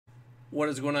What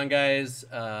is going on, guys?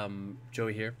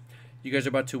 Joey here. You guys are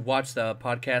about to watch the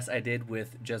podcast I did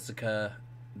with Jessica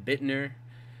Buettner.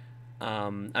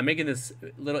 I'm making this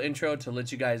little intro to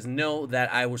let you guys know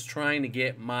that I was trying to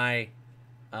get my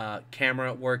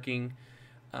camera working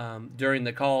during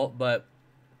the call, but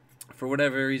for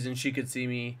whatever reason, she could see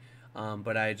me,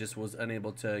 but I just was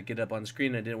unable to get up on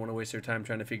screen. I didn't want to waste her time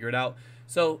trying to figure it out.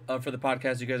 So for the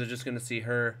podcast, you guys are just going to see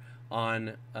her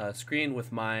on screen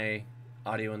with my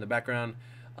audio in the background.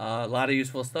 A lot of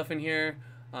useful stuff in here.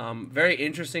 Very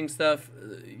interesting stuff.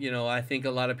 I think a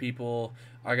lot of people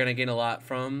are going to gain a lot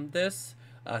from this,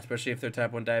 especially if they're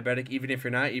type 1 diabetic. Even if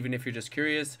you're not, even if you're just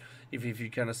curious, if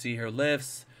you kind of see her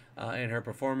lifts and her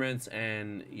performance,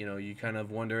 and you kind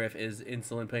of wonder if is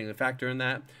insulin playing a factor in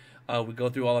that. We go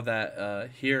through all of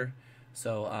that here.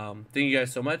 So thank you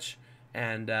guys so much,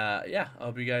 and yeah, I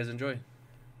hope you guys enjoy.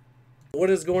 What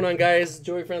is going on, guys?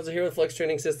 Joey Franzo here with Flex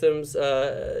Training Systems.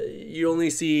 You only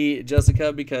see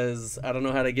Jessica because I don't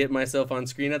know how to get myself on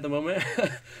screen at the moment.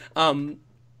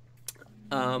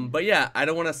 But yeah, I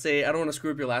don't want to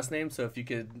screw up your last name, so if you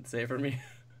could say it for me.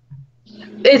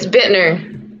 It's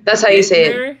Buettner. That's how you say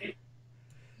it.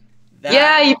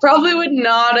 Yeah, you probably would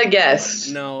not have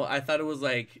guessed. No, I thought it was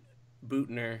like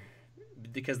Buettner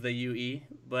because the UE.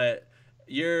 But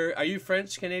are you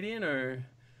French Canadian or?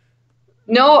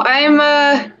 No,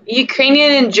 I'm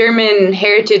Ukrainian and German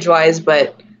heritage-wise,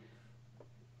 but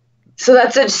so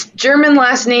that's a German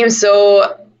last name,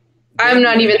 so I'm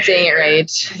not even saying it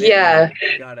right. Yeah.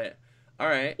 Got it. All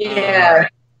right. Yeah.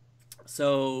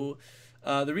 So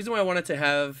the reason why I wanted to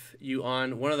have you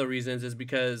on, one of the reasons is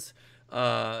because,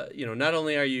 not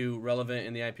only are you relevant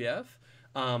in the IPF,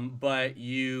 but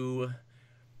you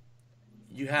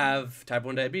have type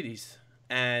 1 diabetes,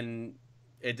 and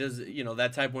it does,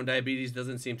 that type 1 diabetes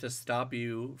doesn't seem to stop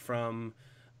you from,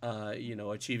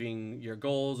 achieving your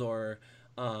goals or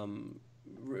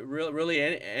really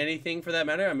anything for that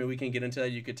matter. I mean, we can get into that.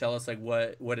 You could tell us like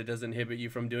what it does inhibit you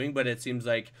from doing, but it seems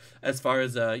like as far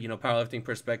as a, powerlifting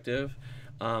perspective,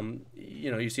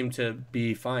 you seem to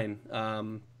be fine,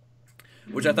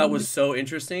 which I thought was so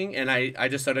interesting. And I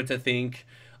just started to think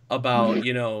about,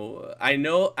 I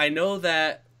know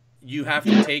that you have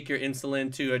to take your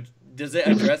insulin to does it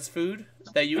address food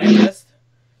that you ingest?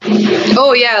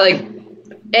 Oh yeah, like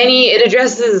it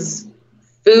addresses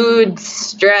food,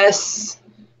 stress,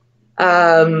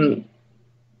 pretty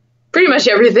much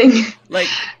everything.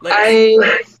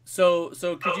 So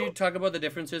could you talk about the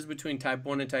differences between type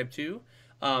 1 and type 2?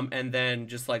 And then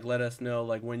just like let us know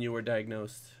like when you were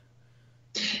diagnosed.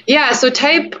 Yeah, so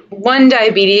type 1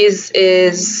 diabetes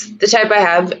is the type I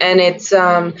have, and it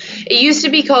used to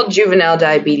be called juvenile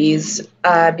diabetes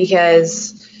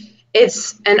because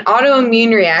it's an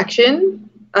autoimmune reaction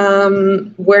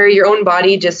where your own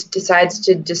body just decides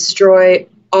to destroy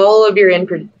all of your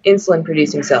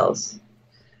insulin-producing cells,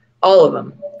 all of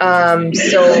them.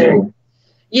 So,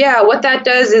 yeah, what that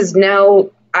does is now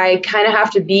I kind of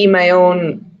have to be my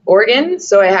own organ,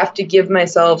 so I have to give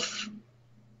myself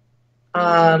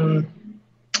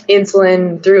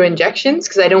insulin through injections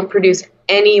because I don't produce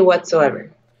any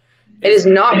whatsoever. It is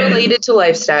not related to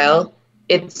lifestyle.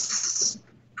 It's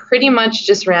pretty much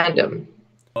just random.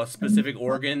 A specific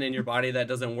organ in your body that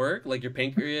doesn't work, like your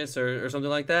pancreas or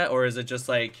something like that? Or is it just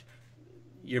like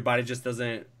your body just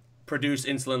doesn't produce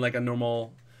insulin like a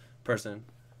normal person?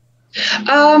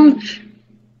 Well,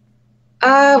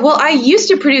 I used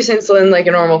to produce insulin like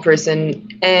a normal person,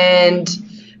 and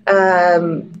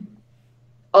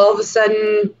all of a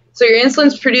sudden, so your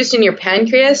insulin's produced in your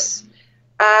pancreas.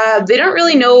 They don't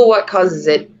really know what causes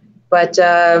it, but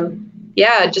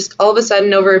yeah, just all of a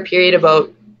sudden over a period of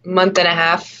about a month and a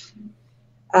half,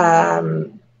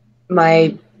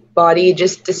 my body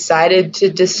just decided to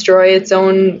destroy its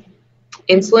own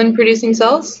insulin-producing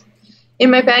cells in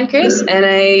my pancreas, and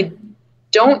I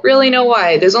don't really know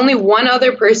why. There's only one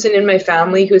other person in my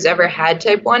family who's ever had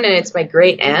type 1, and it's my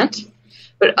great aunt.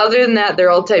 But other than that, they're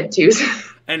all type 2s.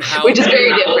 And which is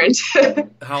very different.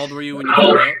 How old were you when you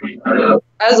found out?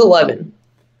 I was 11.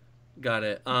 Got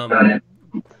it.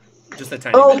 Just a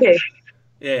tiny bit. Oh, okay.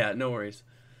 Yeah, no worries.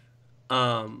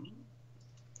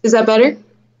 Is that better?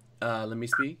 Let me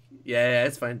speak. Yeah,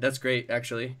 it's fine. That's great,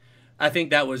 actually. I think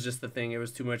that was just the thing. It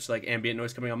was too much like ambient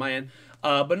noise coming on my end.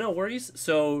 But no worries.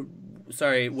 So,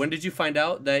 sorry. When did you find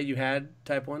out that you had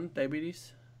type 1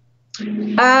 diabetes?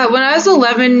 When I was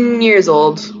 11 years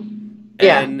old.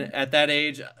 And yeah. At that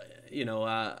age,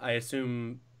 I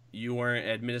assume you weren't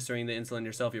administering the insulin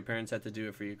yourself. Your parents had to do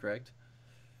it for you, correct?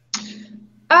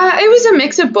 It was a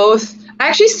mix of both. I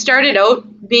actually started out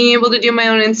being able to do my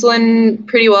own insulin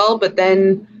pretty well, but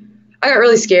then I got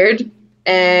really scared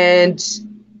and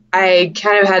I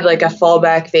kind of had like a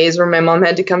fallback phase where my mom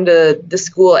had to come to the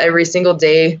school every single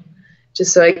day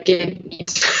just so I could eat.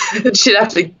 She'd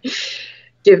have to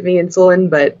give me insulin,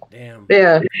 but Damn.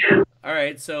 yeah. All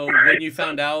right. So when you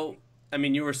found out, I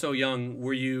mean, you were so young.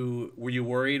 Were you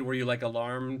worried? Were you like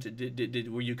alarmed?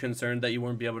 Were you concerned that you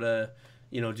wouldn't be able to,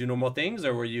 do normal things,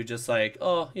 or were you just like,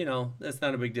 oh, it's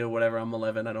not a big deal. Whatever. I'm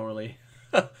 11. I don't really.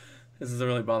 This doesn't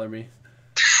really bother me.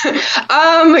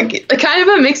 Kind of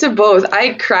a mix of both.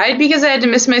 I cried because I had to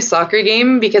miss my soccer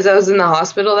game because I was in the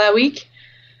hospital that week.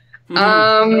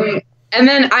 And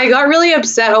then I got really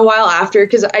upset a while after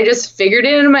because I just figured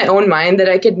it in my own mind that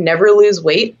I could never lose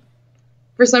weight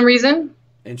for some reason.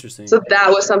 Interesting. So that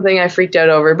was something I freaked out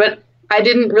over. But I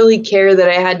didn't really care that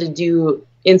I had to do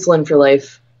insulin for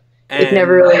life. It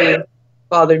never really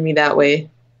bothered me that way.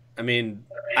 I mean,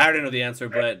 I already know the answer,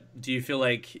 but do you feel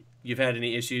like you've had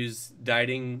any issues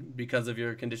dieting because of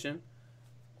your condition?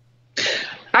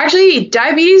 Actually,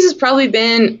 diabetes has probably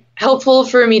been helpful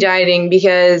for me dieting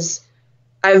because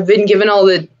I've been given all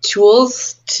the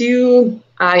tools to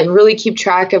really keep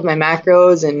track of my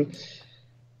macros and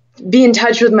be in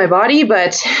touch with my body,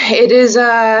 but it is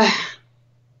a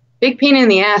big pain in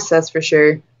the ass, that's for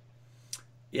sure.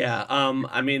 Yeah,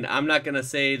 I mean, I'm not going to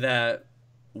say that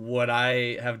what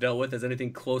I have dealt with is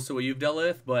anything close to what you've dealt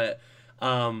with, but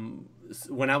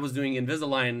when I was doing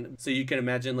Invisalign, so you can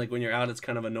imagine like when you're out, it's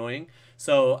kind of annoying.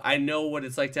 So I know what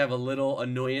it's like to have a little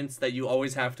annoyance that you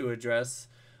always have to address,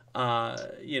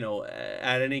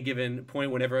 at any given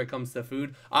point whenever it comes to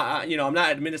food. I'm not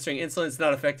administering insulin. It's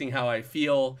not affecting how I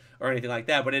feel or anything like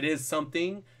that, but it is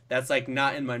something that's like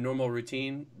not in my normal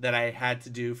routine that I had to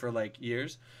do for like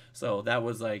years. So that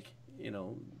was like,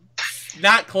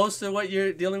 not close to what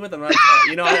you're dealing with. I'm not,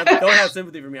 I don't have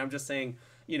sympathy for me. I'm just saying,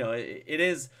 it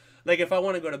is like if I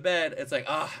want to go to bed, it's like,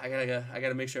 I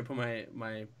gotta make sure I put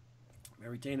my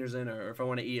retainers in, or if I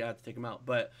want to eat, I have to take them out.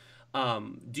 But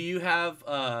do you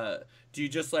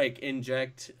just like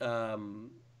inject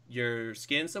your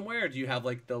skin somewhere, or do you have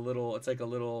like it's like a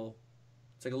little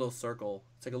circle.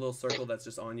 It's like a little circle that's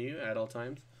just on you at all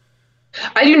times?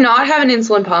 I do not have an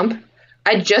insulin pump.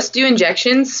 I just do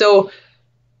injections. So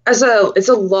it's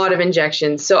a lot of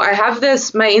injections. So I have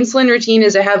my insulin routine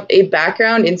is I have a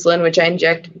background insulin, which I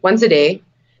inject once a day.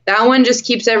 That one just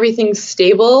keeps everything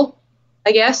stable,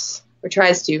 I guess, or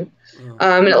tries to.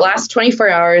 And it lasts 24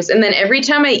 hours. And then every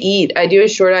time I eat, I do a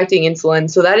short-acting insulin.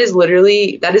 So that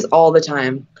is all the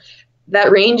time.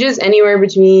 That ranges anywhere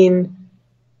between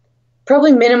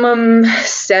probably minimum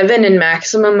 7 and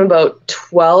maximum about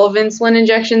 12 insulin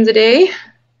injections a day.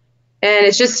 And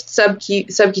it's just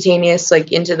subcutaneous,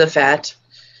 like into the fat.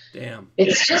 Damn.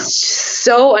 It's just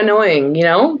so annoying,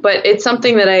 but it's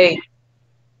something that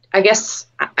I guess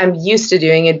I'm used to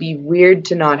doing. It'd be weird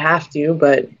to not have to,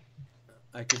 but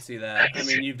I could see that. I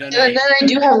mean, you've done And then I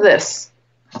do have this.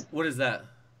 What is that?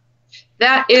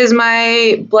 That is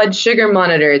my blood sugar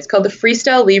monitor. It's called the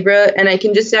Freestyle Libra, and I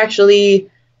can just actually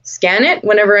scan it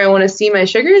whenever I want to see my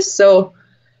sugars. So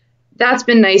that's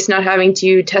been nice, not having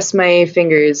to test my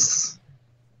fingers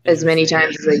as many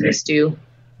times as I used to.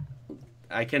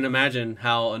 I can imagine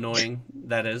how annoying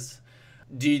that is.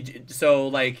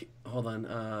 Hold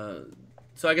on.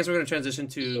 So I guess we're going to transition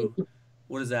to,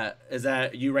 what is that? Is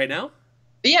that you right now?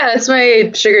 Yeah, that's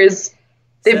my sugars.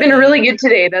 They've been really good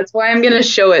today. That's why I'm going to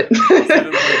show it.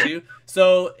 7.2.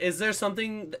 So is there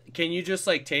something, can you just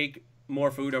like take more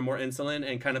food or more insulin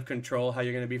and kind of control how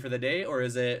you're going to be for the day? Or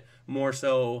is it more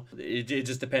so, it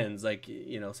just depends. Like,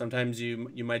 sometimes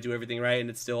you might do everything right and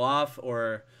it's still off,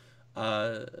 or,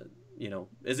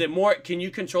 is it more, can you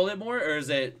control it more, or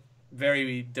is it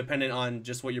very dependent on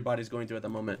just what your body's going through at the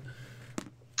moment?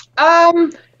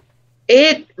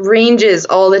 It ranges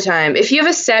all the time. If you have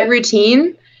a set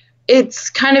routine, it's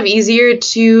kind of easier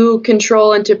to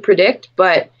control and to predict,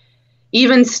 but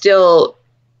even still,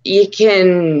 you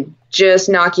can just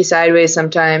knock you sideways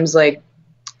sometimes. Like,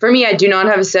 for me, I do not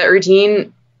have a set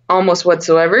routine almost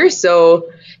whatsoever,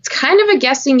 so it's kind of a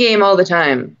guessing game all the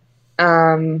time.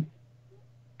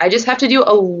 I just have to do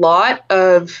a lot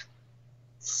of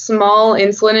small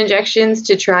insulin injections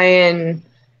to try and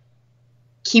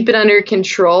keep it under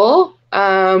control.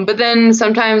 But then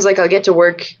sometimes, like, I'll get to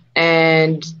work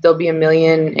and there'll be a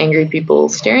million angry people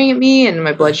staring at me, and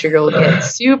my blood sugar will get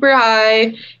super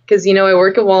high because, I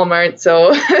work at Walmart,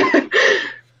 so...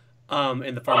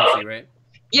 In the pharmacy, right?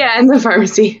 Yeah, in the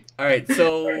pharmacy. All right,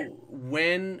 so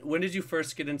when did you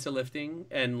first get into lifting,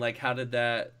 and, like, how did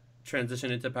that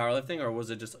transition into powerlifting, or was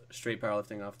it just straight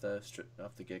powerlifting off the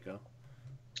get-go?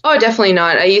 Oh, definitely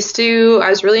not. I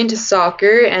was really into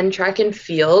soccer and track and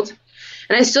field.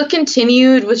 And I still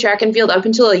continued with track and field up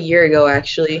until a year ago,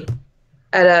 actually,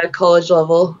 at a college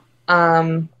level.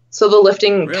 So the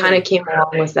lifting Really? kind of came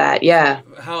along with that. Yeah.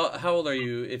 How old are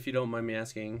you, if you don't mind me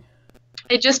asking?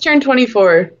 I just turned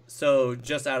 24. So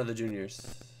just out of the juniors.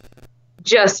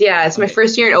 Yeah. It's my Okay.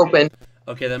 first year in open.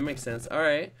 Okay, that makes sense. All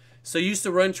right. So you used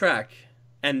to run track,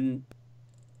 and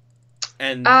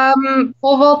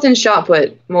Pole vault and shot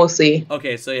put, mostly.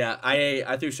 okay, so yeah,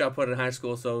 I threw shot put in high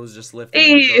school, so it was just lifting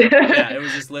and Hey! throwing. Yeah, it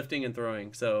was just lifting and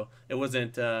throwing. So it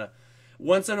wasn't.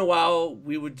 Once in a while,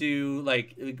 we would do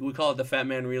like we call it the fat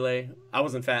man relay. I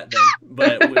wasn't fat then,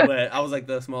 but I was like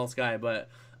the smallest guy. But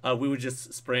we would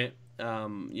just sprint,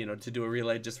 to do a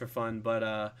relay just for fun.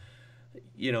 But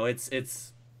it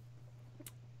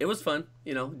was fun.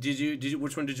 Did you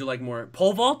which one did you like more?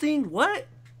 Pole vaulting? What?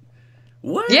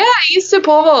 What? Yeah, I used to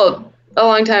pole vault a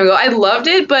long time ago. I loved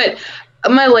it, but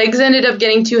my legs ended up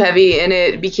getting too heavy and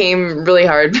it became really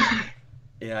hard.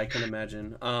 Yeah, I can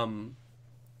imagine.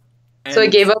 So I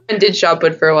gave up and did shot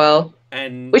put for a while,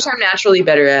 And which I'm naturally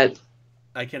better at.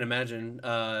 I can imagine.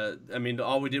 I mean,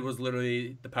 all we did was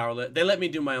literally the power lift. They let me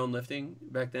do my own lifting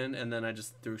back then, and then I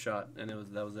just threw shot, and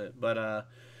that was it. But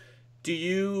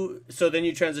so then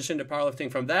you transitioned to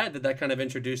powerlifting from that? Did that kind of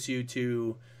introduce you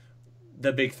to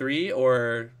the big three,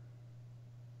 or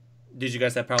did you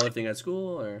guys have powerlifting at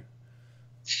school, or?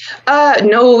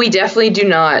 No, we definitely do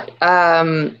not.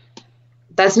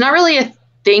 That's not really a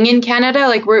thing in Canada.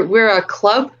 Like we're a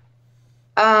club.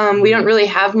 We don't really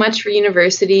have much for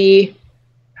university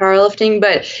powerlifting,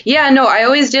 but yeah, no, I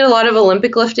always did a lot of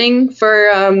Olympic lifting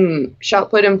for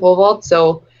shot put and pole vault.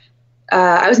 So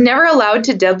I was never allowed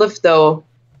to deadlift though.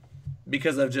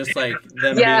 Because of just like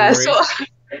them Yeah, being worried?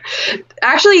 so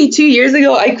actually 2 years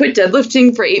ago, I quit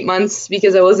deadlifting for 8 months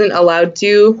because I wasn't allowed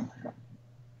to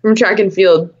from track and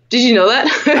field. Did you know that?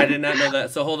 I did not know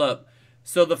that. So hold up.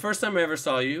 So the first time I ever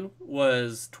saw you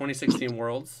was 2016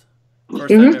 Worlds.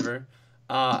 First time ever.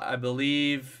 I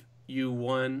believe you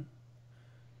won.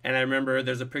 And I remember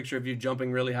there's a picture of you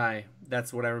jumping really high.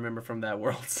 That's what I remember from that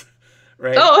Worlds.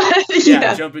 Right? Oh,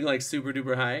 yeah. Jumping like super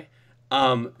duper high.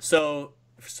 So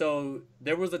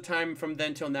there was a time from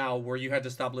then till now where you had to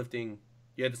stop lifting.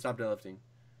 You had to stop deadlifting.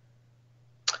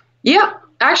 Yeah,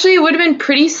 actually, it would have been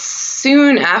pretty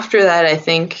soon after that, I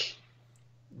think.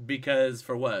 Because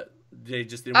for what? They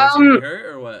just didn't want you to get hurt,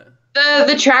 or what?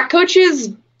 The track coaches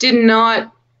did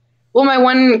not. Well, my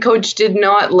one coach did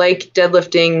not like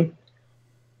deadlifting.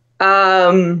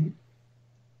 I'm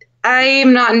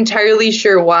not entirely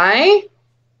sure why,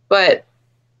 but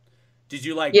did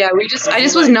you like? Yeah, I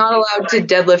just was not allowed to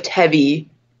deadlift heavy,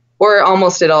 or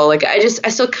almost at all. Like I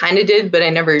still kind of did, but I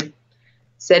never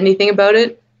said anything about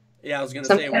it. Yeah, I was gonna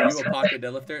say, were you a pocket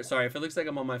deadlifter? Sorry, if it looks like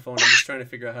I'm on my phone, I'm just trying to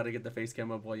figure out how to get the face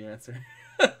cam up while you answer.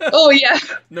 Oh yeah.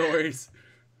 No worries.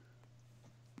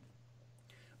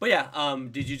 But yeah,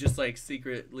 did you just like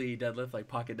secretly deadlift, like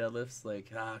pocket deadlifts?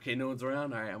 Like, okay, no one's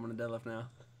around. All right, I'm gonna deadlift now.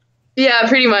 Yeah,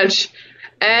 pretty much.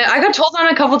 And I got told on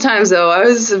a couple times though. I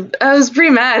was pretty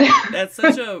mad. That's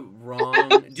such a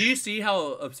wrong. Do you see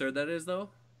how absurd that is, though?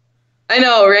 I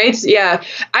know, right? Yeah.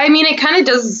 I mean, it kind of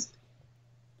does.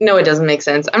 No, it doesn't make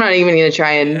sense. I'm not even gonna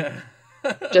try and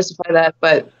justify that,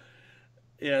 but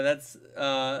yeah,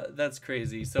 that's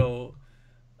crazy. So,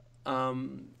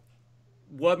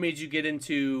 what made you get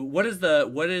into what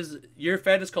is your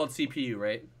Fed is called CPU,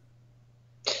 right?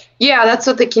 Yeah, that's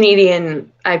what the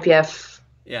Canadian IPF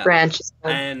branch is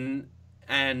called.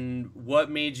 And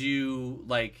what made you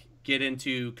like get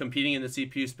into competing in the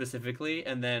CPU specifically?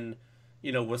 And then,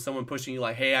 was someone pushing you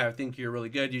like, hey, I think you're really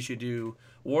good, you should do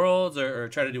Worlds or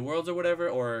try to do Worlds or whatever?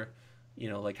 Or,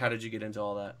 like how did you get into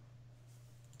all that?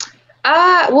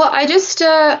 Well, I just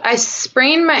I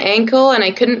sprained my ankle and I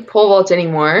couldn't pole vault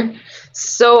anymore.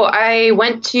 So I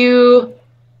went to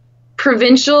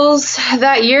provincials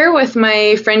that year with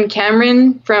my friend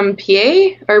Cameron from PA,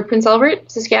 or Prince Albert,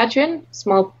 Saskatchewan.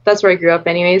 That's where I grew up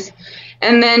anyways.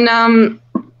 And then I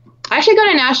actually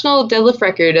got a national deadlift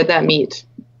record at that meet.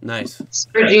 Nice.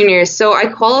 For juniors. So I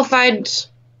qualified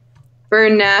for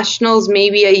nationals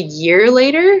maybe a year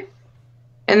later.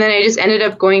 And then I just ended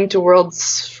up going to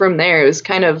Worlds from there. It was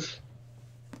kind of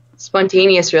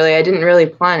spontaneous, really. I didn't really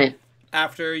plan it.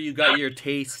 After you got your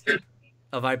taste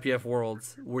of IPF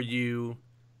Worlds, were you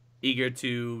eager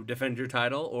to defend your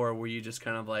title, or were you just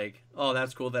kind of like, oh,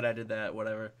 that's cool that I did that,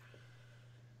 whatever?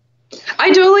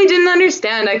 I totally didn't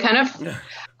understand. I kind of,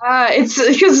 it's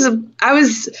because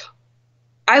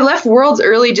I left Worlds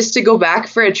early just to go back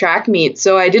for a track meet,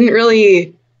 so I didn't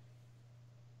really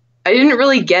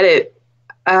get it.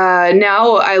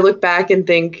 Now I look back and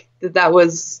think I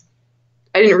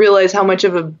didn't realize how much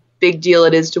of a big deal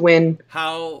it is to win.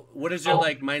 What is your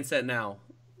like mindset now?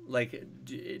 Like,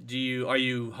 are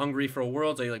you hungry for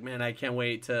Worlds? Are you like, man, I can't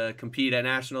wait to compete at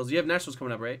Nationals? You have Nationals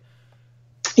coming up, right?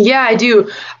 Yeah, I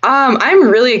do. I'm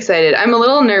really excited. I'm a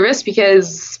little nervous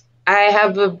because I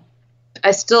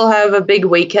still have a big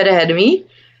weight cut ahead of me.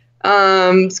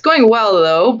 It's going well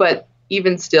though, but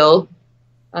even still,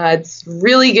 it's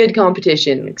really good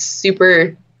competition. It's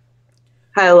super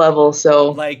high level.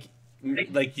 So like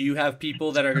you have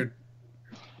people that are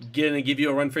gonna give you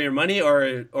a run for your money,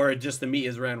 or just the meet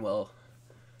is ran well?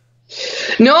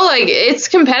 no, like it's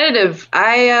competitive.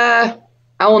 I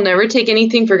will never take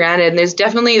anything for granted. And there's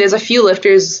a few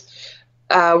lifters.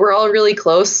 We're all really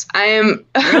close. I am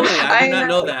Really, I did not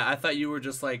know that. I thought you were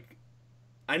just like,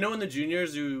 I know in the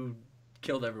juniors you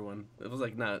killed everyone. It was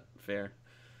like not fair.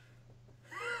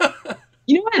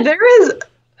 You know what?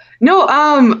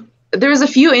 There was a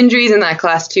few injuries in that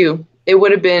class too. It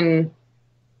would have been,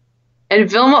 and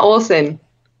Vilma Olsen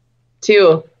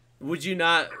too. Would you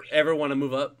not ever want to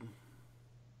move up?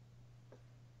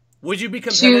 Would you be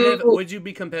competitive? Would you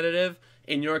be competitive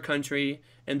in your country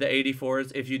in the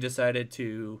 84s if you decided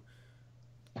to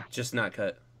just not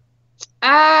cut?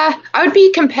 I would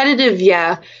be competitive,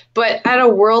 yeah, but at a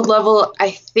world level, I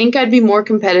think I'd be more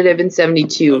competitive in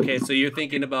 72. Okay, so you're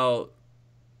thinking about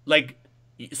like,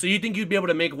 so you think you'd be able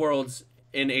to make Worlds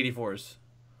in 84s?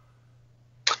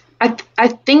 I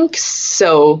think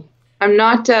so. I'm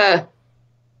not. I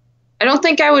don't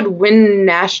think I would win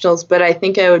nationals, but I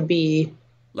think I would be.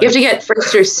 You have to get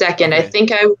first or second. Okay. I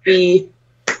think I'd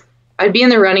be in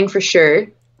the running for sure.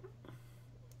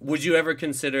 Would you ever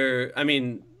consider? I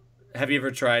mean, have you ever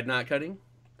tried not cutting?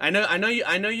 I know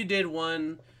you did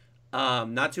one,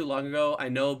 not too long ago. I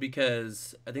know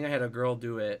because I think I had a girl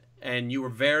do it, and you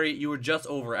were just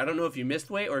over. I don't know if you missed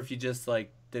weight or if you just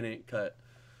like didn't cut.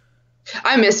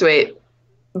 I missed weight,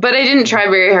 but I didn't try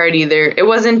very hard either. It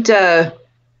wasn't. I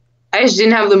just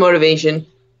didn't have the motivation.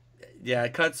 Yeah,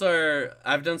 cuts are.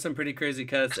 I've done some pretty crazy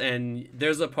cuts, and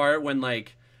there's a part when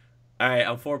like, all right,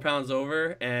 I'm 4 pounds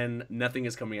over and nothing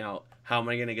is coming out. How am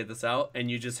I gonna get this out?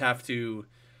 And you just have to.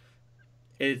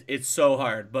 It's so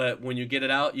hard, but when you get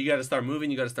it out, you got to start moving.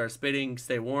 You got to start spitting,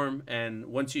 stay warm, and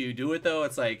once you do it, though,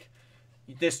 it's like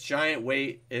this giant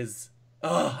weight is.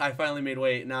 Oh, I finally made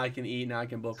weight. Now I can eat. Now I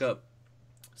can bulk up.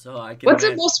 So I can. What's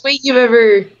the most weight you've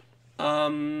ever?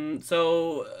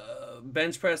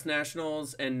 Bench press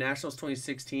nationals and nationals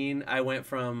 2016, I went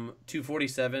from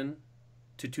 247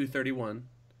 to 231.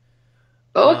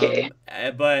 Okay.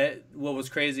 But what was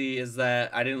crazy is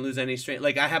that I didn't lose any strength.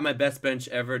 Like I had my best bench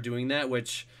ever doing that,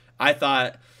 which I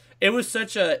thought it was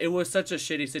such a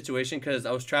shitty situation because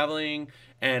I was traveling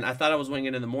and I thought I was weighing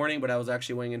in the morning, but I was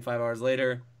actually weighing in 5 hours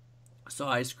later. So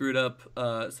I screwed up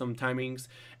some timings,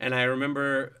 and I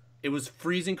remember it was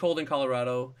freezing cold in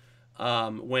Colorado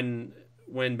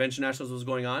when Bench Nationals was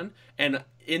going on, and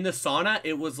in the sauna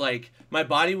it was like my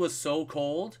body was so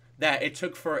cold that it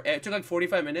took like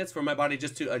 45 minutes for my body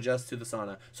just to adjust to the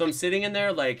sauna. So I'm sitting in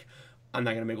there like I'm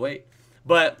not gonna make weight,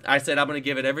 but I said I'm gonna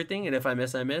give it everything, and if I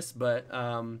miss, I miss. But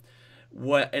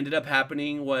what ended up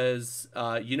happening was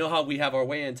you know how we have our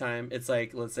weigh-in time, it's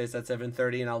like let's say it's at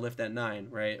 7:30 and I'll lift at 9,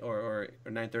 right, or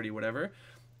 9:30, whatever.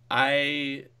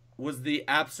 I was the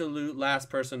absolute last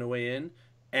person to weigh in,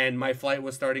 and my flight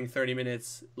was starting 30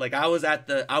 minutes. Like I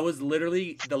was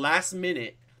literally the last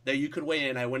minute that you could weigh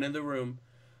in. I went in the room.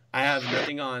 I have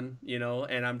nothing on, you know,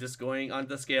 and I'm just going on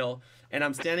the scale, and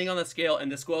I'm standing on the scale, and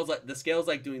the scale's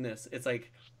like doing this. It's like,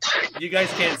 you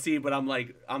guys can't see, but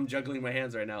I'm juggling my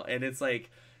hands right now, and it's like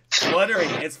fluttering.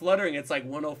 It's fluttering. It's like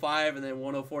 105 and then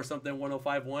 104 something,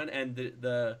 105.1, and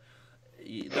the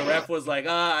ref was like,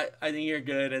 I think you're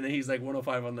good, and then he's like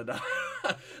 105 on the dot.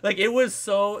 Like it was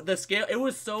so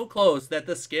close that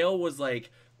the scale was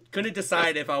like couldn't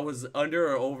decide if I was under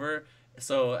or over.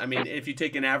 So I mean, if you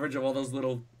take an average of all those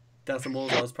little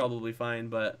decimals, I was probably fine.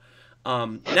 But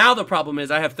now the problem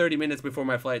is I have 30 minutes before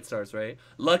my flight starts, right?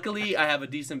 Luckily I have a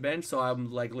decent bench, so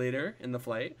I'm like later in the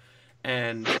flight,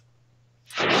 and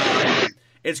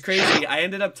it's crazy. I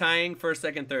ended up tying first,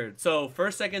 second, third. So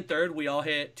first, second, third, we all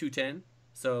hit 210.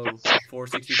 So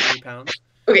 463 pounds.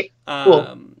 Okay,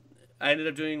 cool. I ended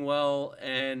up doing well,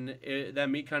 and that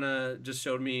meet kind of just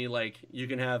showed me like you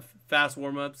can have fast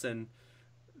warm-ups and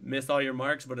miss all your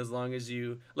marks, but as long as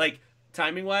you like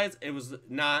timing wise, it was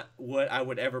not what I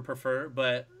would ever prefer,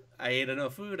 but I ate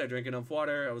enough food, I drank enough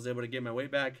water, I was able to get my weight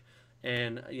back,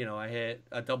 and you know I hit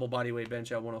a double body weight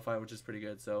bench at 105, which is pretty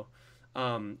good. So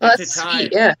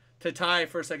to tie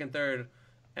first, second, third,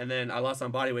 and then I lost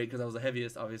on body weight because I was the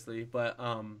heaviest, obviously, but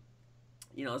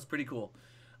you know, it's pretty cool.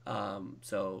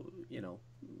 So you know,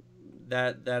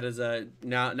 That is a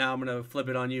now I'm gonna flip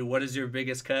it on you. What is your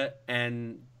biggest cut?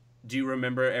 And do you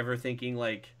remember ever thinking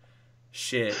like,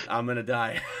 shit, I'm gonna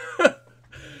die?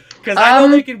 Because I know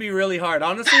they can be really hard.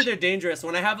 Honestly, they're dangerous.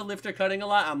 When I have a lifter cutting a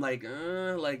lot, I'm like,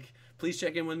 please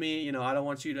check in with me. You know, I don't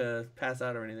want you to pass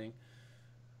out or anything.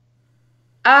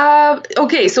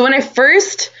 Okay, so when I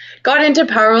first got into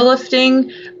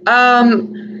powerlifting,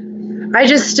 I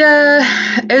just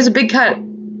it was a big cut.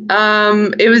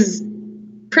 It was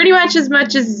pretty much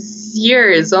as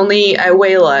yours, only I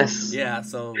weigh less. Yeah,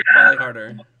 so probably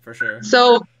harder for sure.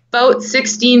 So about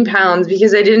 16 pounds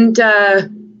because I didn't.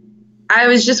 I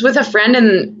was just with a friend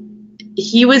and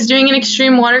he was doing an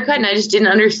extreme water cut, and I just didn't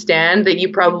understand that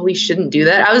you probably shouldn't do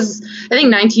that. I was, I think,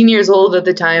 19 years old at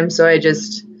the time, so I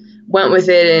just went with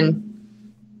it and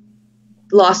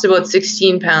lost about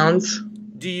 16 pounds.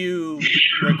 Do you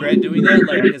regret doing that?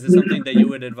 Like, is it something that you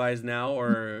would advise now,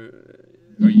 or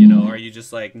you know, are you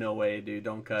just like, no way, dude,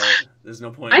 don't cut. There's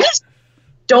no point. I just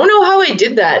don't know how I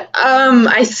did that.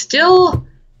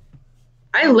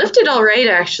 I lifted all right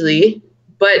actually,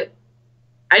 but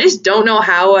I just don't know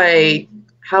how I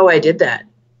did that.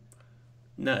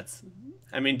 Nuts.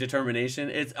 I mean, determination.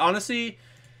 It's honestly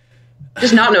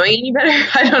just not knowing any better.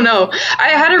 I don't know. I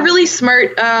had a really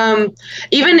smart.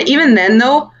 Even then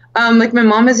though, like my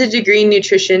mom has a degree in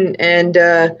nutrition, and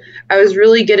I was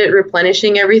really good at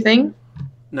replenishing everything.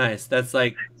 Nice. That's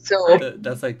like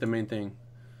that's like the main thing.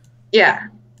 Yeah.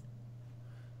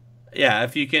 Yeah.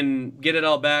 If you can get it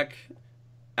all back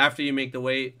after you make the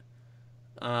weight,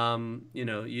 you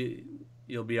know,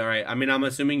 you'll be all right. I mean, I'm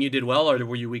assuming you did well, or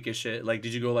were you weak as shit? Like,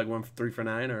 did you go like 3 for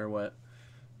 9 or what?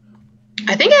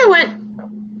 I think I went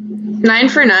 9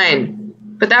 for 9,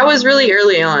 but that was really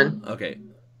early on. Okay,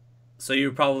 so you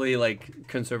were probably like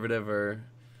conservative, or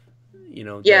you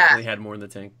know, yeah, definitely had more in the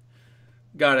tank.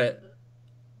 Got it.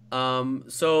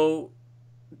 So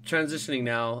transitioning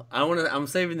now, I'm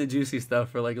saving the juicy stuff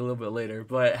for like a little bit later.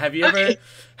 But have you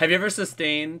ever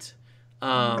sustained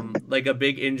like a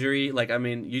big injury? Like, I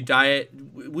mean, you diet.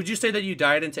 Would you say that you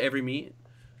diet into every meet?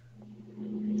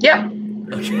 Yep.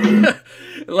 Okay.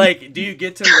 Like, do you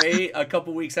get to weigh a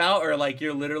couple weeks out, or like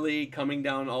you're literally coming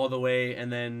down all the way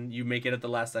and then you make it at the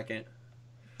last second?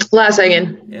 Last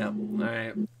second. Yeah. All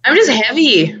right. I'm just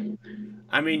heavy.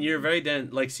 I mean, you're very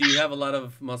dense. Like, so you have a lot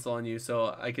of muscle on you,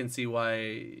 so I can see why,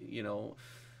 you know.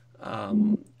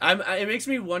 It makes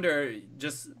me wonder,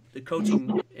 just the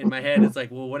coaching in my head. It's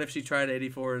like, well, what if she tried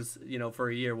 84s, you know, for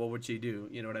a year? What would she do?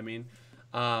 You know what I mean?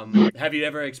 Have you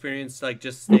ever experienced like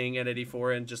just staying at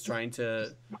 84 and just trying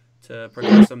to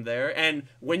progress them there? And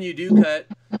when you do cut,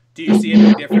 do you see a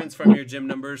big difference from your gym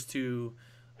numbers to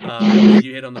what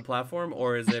you hit on the platform,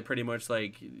 or is it pretty much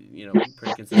like, you know,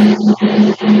 pretty consistent?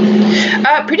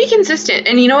 Pretty consistent.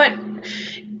 And you know what?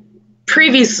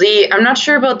 Previously, I'm not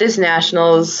sure about this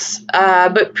nationals,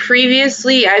 but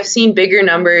previously I've seen bigger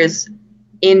numbers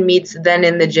in meets than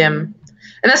in the gym.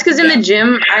 And that's because in the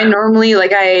gym, I normally,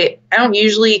 like, I don't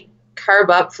usually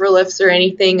carb up for lifts or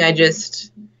anything. I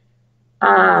just,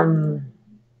 I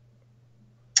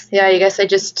guess I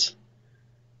just,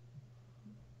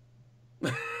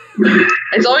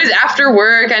 it's always after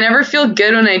work. I never feel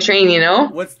good when I train, you know?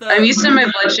 I'm used to my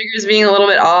blood sugars being a little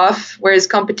bit off, whereas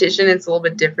competition, it's a little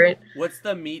bit different. What's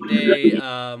the meet day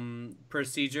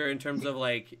procedure in terms of,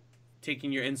 like,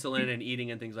 taking your insulin and eating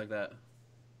and things like that?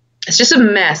 It's just a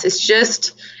mess. It's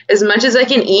just as much as I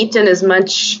can eat and as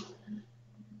much,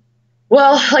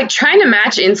 well, like trying to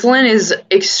match insulin is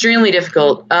extremely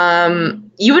difficult.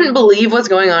 You wouldn't believe what's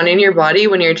going on in your body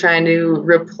when you're trying to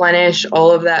replenish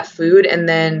all of that food and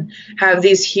then have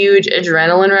these huge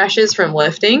adrenaline rushes from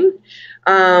lifting.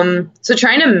 So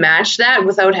trying to match that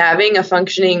without having a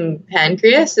functioning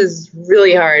pancreas is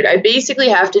really hard. I basically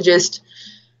have to just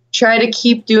try to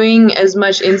keep doing as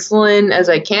much insulin as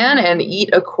I can and eat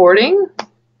according.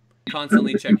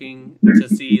 Constantly checking to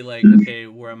see, like, okay,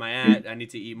 where am I at? I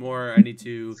need to eat more. I need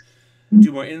to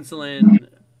do more insulin,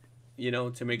 you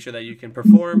know, to make sure that you can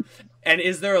perform. And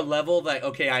is there a level that,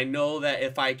 okay, I know that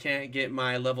if I can't get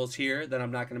my levels here, then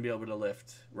I'm not going to be able to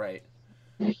lift, right?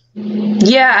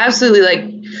 Yeah, absolutely. Like,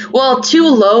 well, too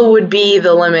low would be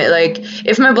the limit. Like,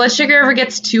 if my blood sugar ever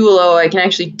gets too low, I can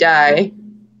actually die.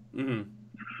 Mm-hmm.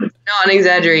 Not an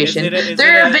exaggeration.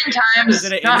 There have been times,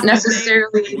 not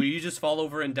necessarily. Will you just fall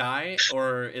over and die,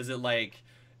 or is it like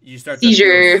you start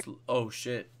seizure? Oh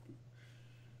shit!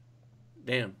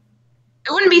 Damn.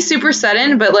 It wouldn't be super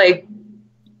sudden, but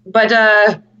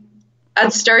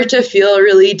I'd start to feel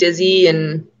really dizzy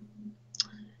and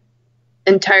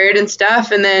tired and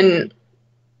stuff, and then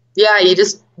you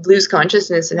just lose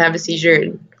consciousness and have a seizure.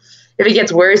 And if it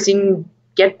gets worse, you can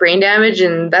get brain damage,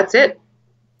 and that's it.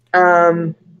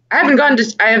 I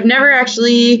have never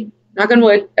actually, knock on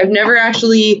wood, I've never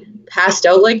actually passed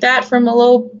out like that from a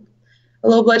low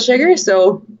blood sugar.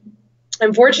 So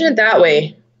I'm fortunate that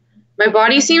way. My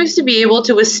body seems to be able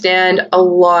to withstand a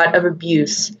lot of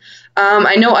abuse.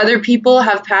 I know other people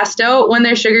have passed out when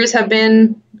their sugars have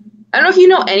been, I don't know if you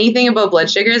know anything about blood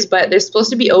sugars, but they're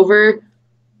supposed to be over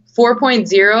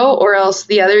 4.0, or else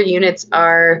the other units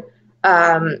are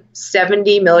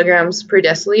 70 milligrams per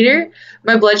deciliter.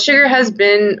 My blood sugar has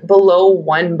been below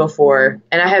 1 before,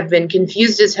 and I have been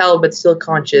confused as hell, but still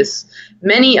conscious.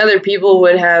 Many other people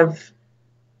would have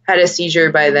had a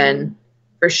seizure by then,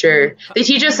 for sure. They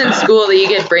teach us in school that you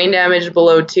get brain damage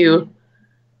below 2.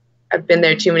 I've been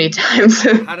there too many times.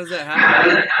 How does that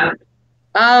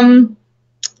happen?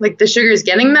 Like the sugar's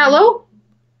getting that low?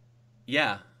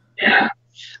 Yeah.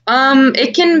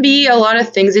 It can be a lot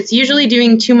of things. It's usually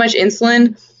doing too much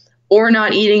insulin or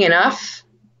not eating enough,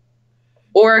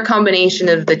 or a combination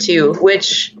of the two,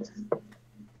 which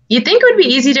you'd think would be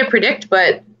easy to predict,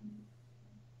 but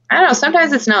I don't know,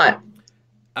 sometimes it's not.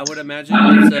 I would imagine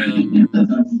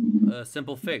it's a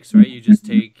simple fix, right? You just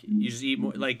eat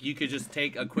more, like you could just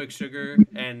take a quick sugar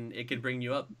and it could bring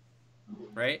you up,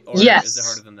 right? Or yes. Is it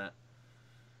harder than that?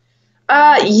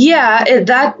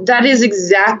 That is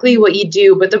exactly what you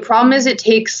do. But the problem is it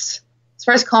takes, as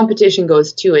far as competition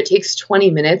goes too, it takes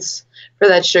 20 minutes for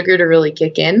that sugar to really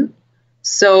kick in.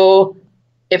 So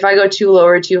if I go too low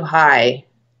or too high,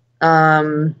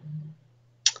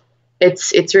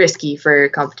 it's risky for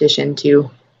competition too.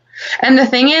 And the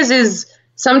thing is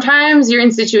sometimes you're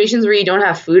in situations where you don't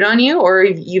have food on you, or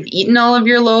you've eaten all of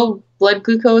your low blood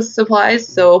glucose supplies.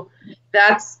 So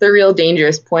that's the real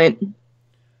dangerous point.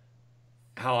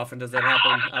 How often does that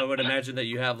happen? I would imagine that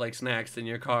you have like snacks in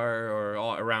your car or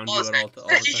all around you at all the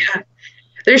time. Yeah.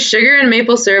 There's sugar and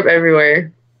maple syrup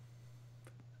everywhere.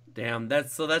 Damn,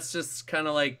 that's just kind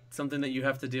of like something that you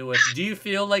have to deal with. Do you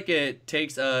feel like it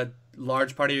takes a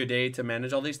large part of your day to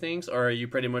manage all these things, or are you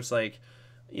pretty much like,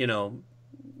 it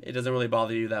doesn't really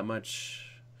bother you that much?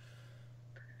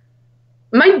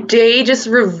 My day just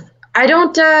I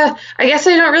guess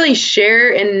I don't really share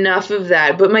enough of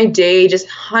that, but my day just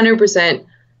 100%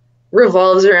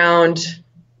 revolves around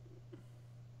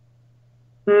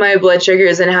my blood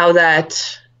sugars and how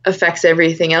that affects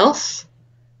everything else.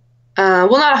 Well,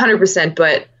 not 100%,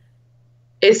 but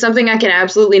it's something I can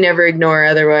absolutely never ignore.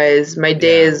 Otherwise, my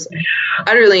day is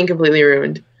utterly and completely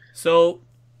ruined. So,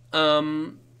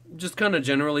 just kind of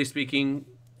generally speaking,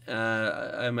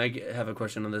 I might have a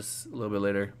question on this a little bit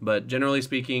later, but generally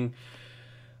speaking,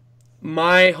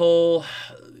 my whole,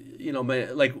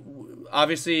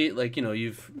 obviously,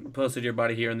 you've posted your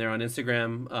body here and there on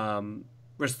Instagram.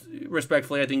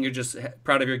 Respectfully, I think you're just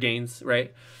proud of your gains,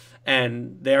 right?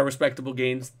 And they are respectable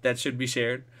gains that should be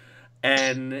shared.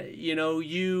 And,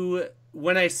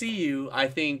 when I see you, I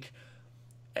think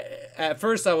at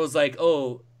first I was like,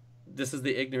 oh, this is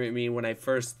the ignorant me when I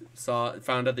first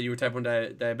found out that you were type 1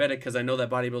 diabetic, because I know that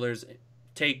bodybuilders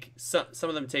some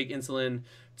of them take insulin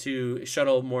to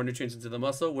shuttle more nutrients into the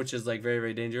muscle, which is like very,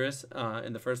 very dangerous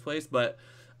in the first place. But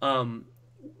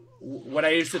what I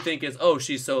used to think is, oh,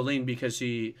 she's so lean because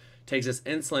she takes this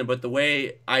insulin. But the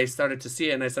way I started to see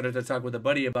it, and I started to talk with a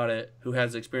buddy about it who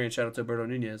has experience, shout out to Alberto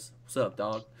Nunez, what's up,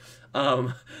 dog?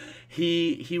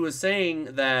 He was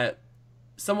saying that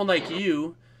someone like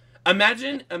you,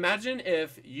 imagine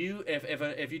if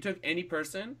you took any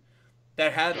person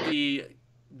that had the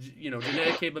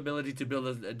genetic capability to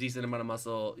build a decent amount of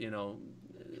muscle,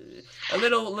 a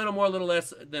little more, a little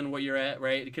less than what you're at,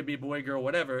 right? It could be a boy, girl,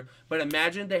 whatever. But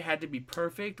imagine they had to be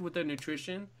perfect with their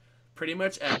nutrition pretty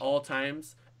much at all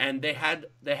times, and they had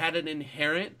an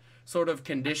inherent sort of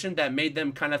condition that made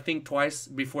them kind of think twice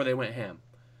before they went ham.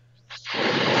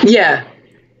 Yeah.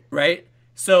 Right?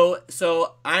 So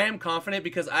I am confident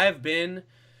because I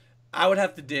would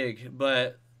have to dig,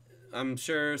 but I'm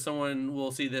sure someone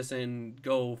will see this and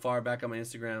go far back on my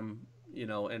Instagram,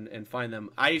 and find them.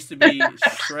 I used to be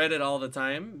shredded all the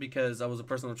time because I was a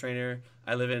personal trainer.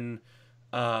 I live in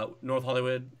North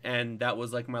Hollywood, and that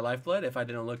was like my lifeblood. If I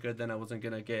didn't look good, then I wasn't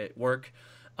going to get work.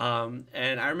 And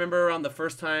I remember around the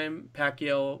first time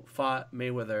Pacquiao fought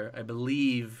Mayweather, I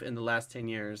believe in the last 10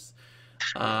 years,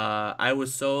 I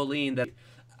was so lean that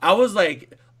I was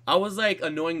like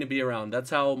annoying to be around. That's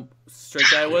how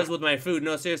strict I was with my food.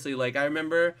 No, seriously. Like I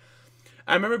remember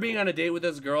being on a date with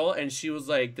this girl, and she was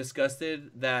like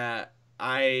disgusted that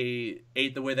I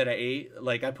ate the way that I ate.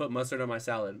 Like I put mustard on my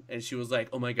salad, and she was like,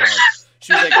 "Oh my god."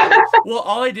 She was like, oh. Well,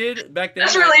 all I did back then.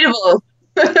 That's relatable.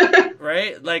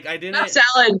 Right? Like I didn't. Not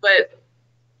salad, but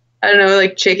I don't know,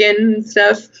 like chicken and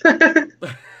stuff.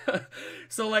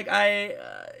 So like I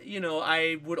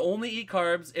would only eat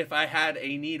carbs if I had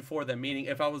a need for them. Meaning,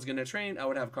 if I was gonna train, I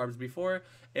would have carbs before.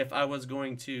 If I was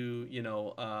going to,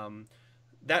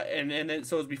 that and then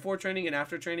so it was before training and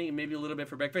after training, and maybe a little bit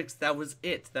for breakfast. That was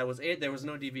it. That was it. There was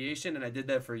no deviation, and I did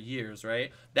that for years.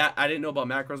 Right? That I didn't know about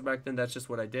macros back then. That's just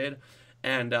what I did,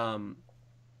 and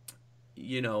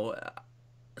you know,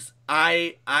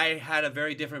 I had a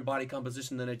very different body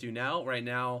composition than I do now. Right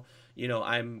now,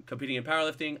 I'm competing in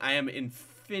powerlifting. I am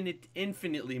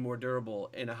infinitely more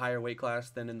durable in a higher weight class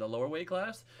than in the lower weight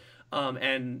class.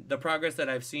 And the progress that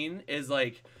I've seen is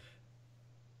like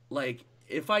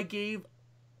if I gave,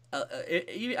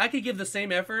 I could give the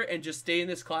same effort and just stay in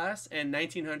this class, and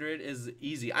 1900 is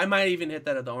easy. I might even hit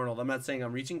that at the Arnold. I'm not saying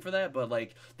I'm reaching for that, but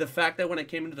like the fact that when I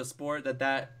came into the sport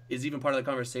that is even part of the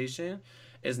conversation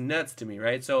is nuts to me,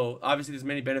 right? So obviously there's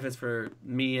many benefits for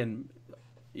me and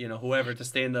whoever to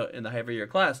stay in the heavier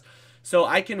class. So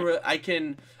I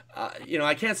can't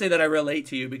say that I relate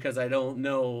to you because I don't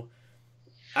know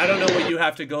what you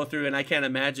have to go through, and I can't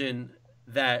imagine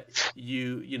that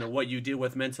what you deal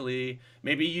with mentally.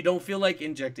 Maybe you don't feel like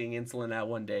injecting insulin that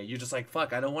one day. You're just like,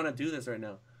 fuck, I don't want to do this right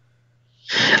now.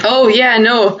 Oh yeah,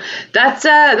 no,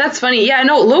 that's funny. Yeah,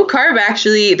 no, low carb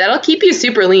actually, that'll keep you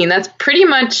super lean. That's pretty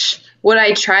much what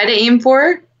I try to aim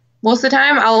for most of the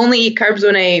time. I'll only eat carbs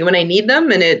when I need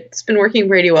them, and it's been working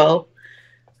pretty well.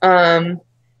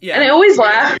 Yeah, and I always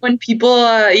laugh when people,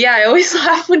 I always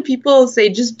laugh when people say,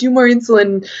 just do more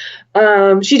insulin.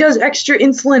 She does extra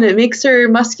insulin. It makes her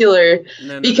muscular.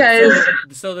 Because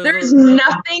there's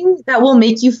nothing that will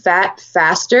make you fat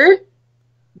faster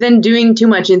than doing too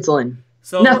much insulin.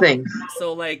 So, nothing.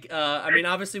 So,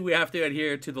 obviously we have to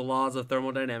adhere to the laws of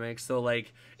thermodynamics. So,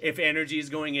 like, if energy is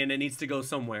going in, it needs to go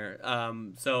somewhere.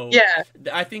 Yeah.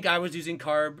 I think I was using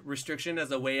carb restriction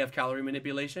as a way of calorie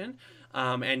manipulation.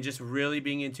 And just really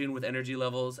being in tune with energy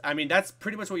levels. I mean, that's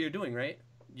pretty much what you're doing, right?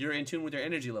 You're in tune with your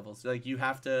energy levels. Like, you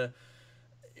have to,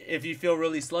 if you feel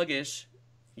really sluggish,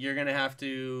 you're going to have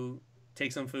to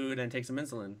take some food and take some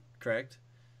insulin, correct?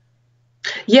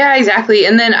 Yeah, exactly.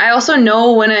 And then I also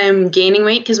know when I'm gaining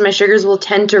weight because my sugars will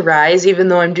tend to rise even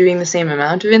though I'm doing the same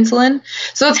amount of insulin.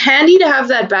 So it's handy to have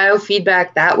that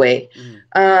biofeedback that way.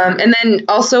 Mm-hmm. And then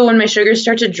also when my sugars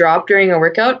start to drop during a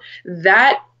workout,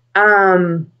 that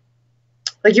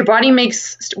like your body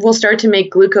will start to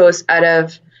make glucose out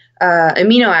of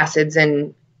amino acids,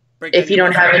 and if you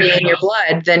don't have any in your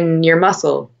blood, then your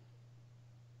muscle.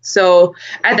 So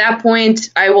at that point,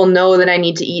 I will know that I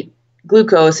need to eat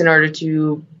glucose in order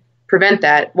to prevent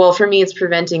that. Well, for me, it's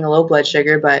preventing a low blood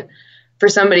sugar, but for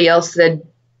somebody else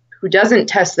who doesn't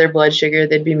test their blood sugar,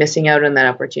 they'd be missing out on that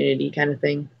opportunity, kind of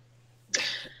thing.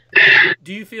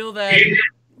 Do you feel that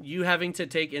you having to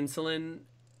take insulin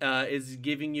is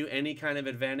giving you any kind of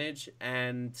advantage?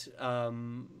 And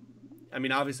I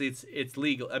mean, obviously it's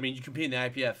legal. I mean, you compete in the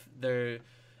IPF. They're,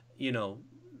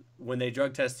 when they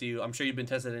drug test you, I'm sure you've been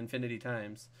tested infinity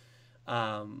times.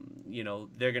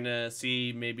 They're gonna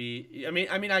see maybe. I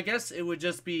mean, I guess it would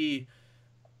just be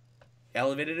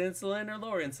elevated insulin or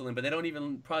lower insulin, but they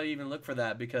don't probably even look for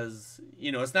that because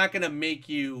it's not gonna make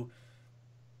you.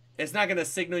 It's not gonna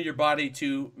signal your body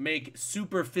to make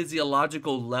super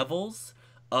physiological levels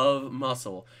of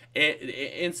muscle.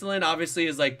 Insulin obviously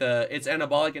is like it's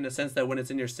anabolic in the sense that when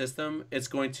it's in your system, it's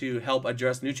going to help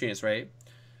address nutrients, right?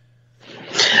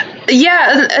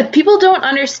 Yeah, people don't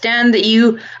understand that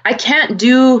you have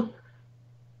to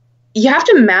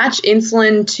match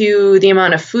insulin to the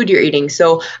amount of food you're eating.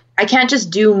 So I can't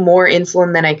just do more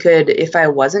insulin than I could if I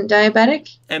wasn't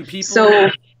diabetic. And people.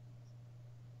 So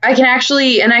I can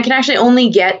actually only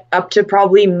get up to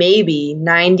probably maybe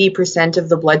 90% of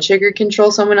the blood sugar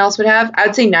control someone else would have. I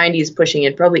would say 90 is pushing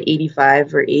it, probably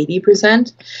 85 or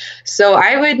 80%. So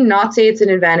I would not say it's an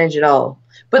advantage at all.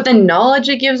 But the knowledge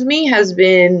it gives me has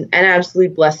been an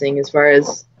absolute blessing as far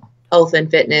as health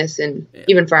and fitness and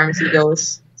even pharmacy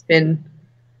goes. It's been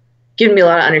giving me a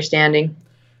lot of understanding.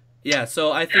 Yeah,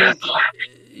 so I think,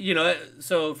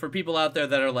 so for people out there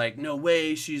that are like, no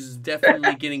way, she's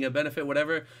definitely getting a benefit,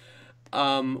 whatever.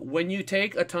 When you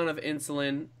take a ton of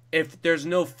insulin, if there's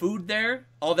no food there,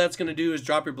 all that's going to do is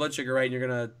drop your blood sugar, right? And you're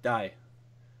going to die.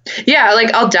 Yeah,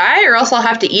 like I'll die or else I'll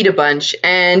have to eat a bunch.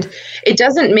 And it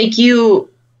doesn't make you...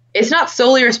 It's not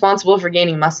solely responsible for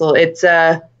gaining muscle. It's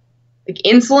like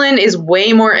insulin is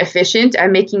way more efficient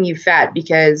at making you fat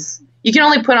because you can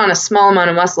only put on a small amount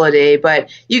of muscle a day,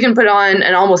 but you can put on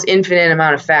an almost infinite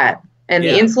amount of fat. And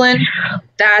the insulin,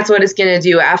 that's what it's going to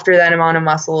do after that amount of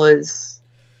muscle is.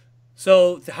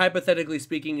 So hypothetically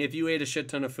speaking, if you ate a shit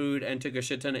ton of food and took a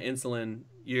shit ton of insulin,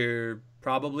 your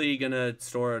probably gonna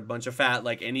store a bunch of fat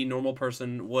like any normal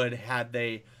person would had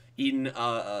they eaten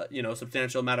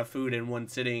substantial amount of food in one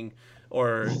sitting,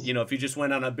 or if you just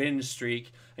went on a binge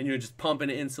streak and you were just pumping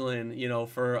insulin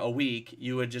for a week,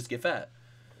 you would just get fat.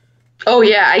 Oh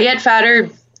yeah, I get fatter.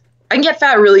 I can get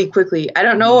fat really quickly. I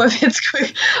don't know if it's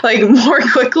quick, like more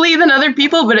quickly than other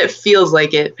people, but it feels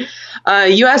like it.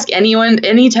 You ask anyone,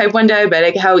 any type 1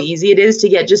 diabetic, how easy it is to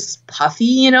get just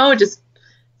puffy, just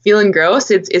feeling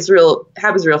gross. It's real,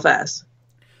 happens real fast.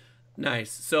 Nice.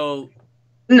 So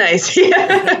nice.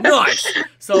 Yeah. Nice.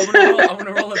 So I'm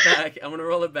gonna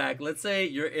roll it back. Let's say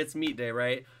it's meet day,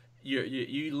 right?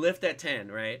 You lift at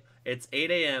 10, right? It's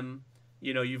 8 a.m.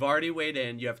 You've already weighed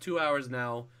in. You have 2 hours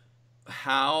now.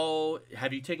 How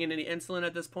have you taken any insulin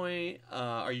at this point?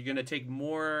 Are you gonna take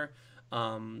more?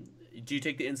 Do you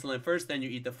take the insulin first, then you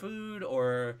eat the food,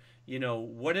 or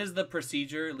what is the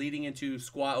procedure leading into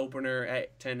squat opener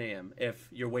at 10 a.m. if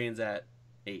your weigh-in's at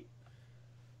 8?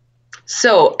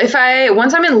 So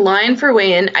once I'm in line for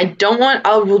weigh-in,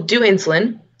 I'll do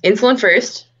insulin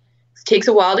first. It takes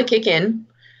a while to kick in,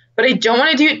 but I don't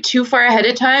want to do it too far ahead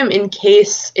of time in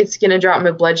case it's gonna drop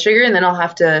my blood sugar, and then I'll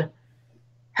have to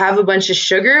have a bunch of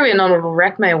sugar and I'll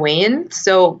wreck my weigh-in.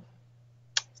 So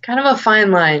it's kind of a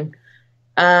fine line.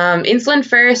 Insulin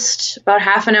first, about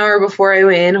half an hour before I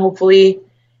weigh in, hopefully.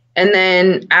 And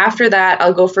then after that,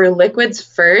 I'll go for liquids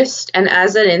first. And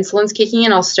as that insulin's kicking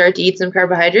in, I'll start to eat some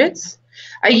carbohydrates.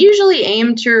 I usually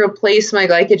aim to replace my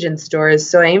glycogen stores.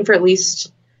 So I aim for at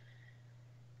least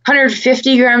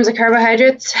 150 grams of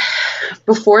carbohydrates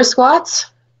before squats.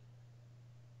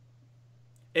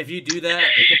 If you do that,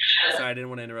 sorry, I didn't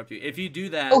want to interrupt you. If you do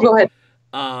that, go ahead.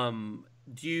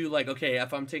 Do you okay,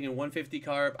 if I'm taking 150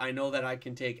 carb, I know that I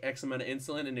can take X amount of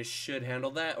insulin and it should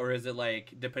handle that? Or is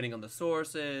it depending on the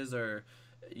sources, or,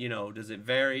 does it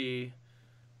vary?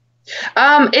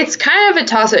 It's kind of a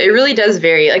toss-up. It really does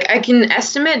vary. I can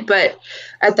estimate, but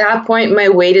at that point, my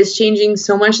weight is changing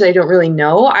so much that I don't really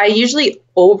know. I usually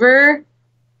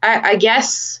I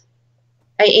guess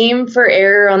I aim for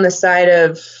error on the side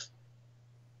of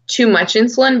too much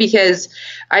insulin because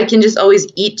I can just always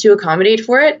eat to accommodate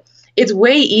for it. It's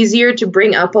way easier to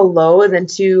bring up a low than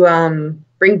to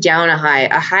bring down a high.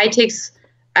 A high takes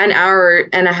an hour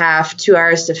and a half, 2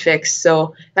 hours to fix,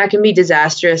 so that can be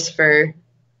disastrous for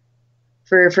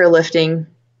lifting.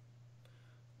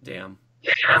 Damn.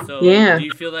 So yeah. Do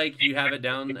you feel like you have it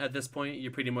down at this point?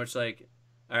 You're pretty much all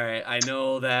right, I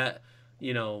know that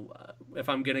if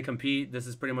I'm gonna compete, this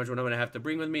is pretty much what I'm gonna have to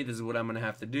bring with me. This is what I'm gonna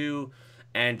have to do.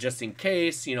 And just in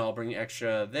case, I'll bring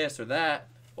extra this or that.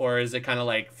 Or is it kind of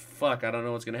fuck, I don't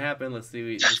know what's going to happen. Let's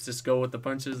just go with the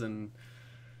punches. And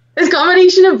it's a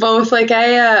combination of both.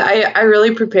 I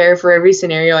really prepare for every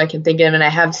scenario I can think of. And I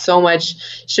have so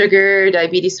much sugar,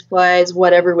 diabetes supplies,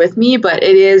 whatever with me. But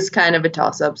it is kind of a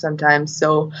toss-up sometimes.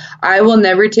 So I will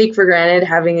never take for granted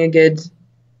having a good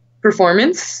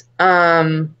performance.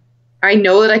 I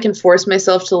know that I can force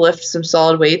myself to lift some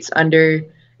solid weights under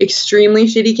extremely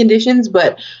shitty conditions,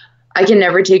 but I can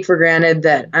never take for granted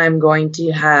that I'm going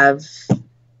to have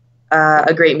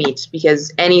a great meet,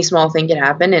 because any small thing could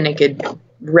happen and it could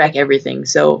wreck everything.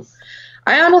 So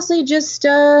I honestly just it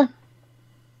kind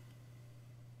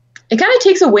of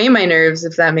takes away my nerves,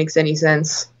 if that makes any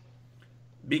sense.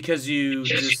 Because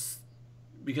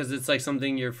because it's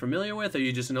something you're familiar with, or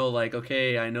you just know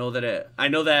okay, I know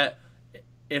that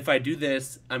if I do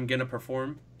this, I'm gonna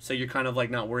perform. So you're kind of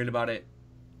not worried about it.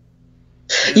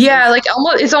 Yeah,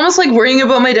 it's almost like worrying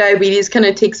about my diabetes kind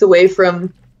of takes away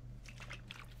from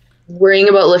worrying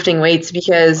about lifting weights,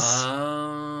 because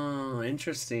oh,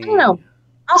 interesting. I don't know.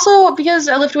 Also because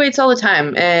I lift weights all the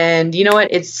time, and you know what?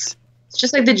 It's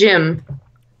just like the gym.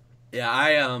 Yeah,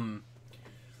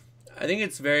 I think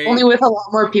it's very only with a lot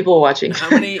more people watching. How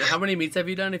many meets have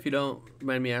you done, if you don't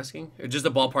mind me asking? Or just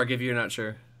a ballpark if you're not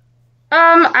sure.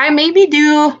 I maybe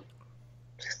do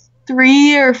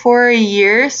 3 or 4 a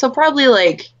year, so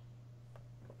probably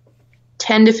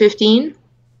 10 to 15.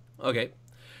 Okay.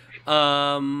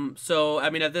 So I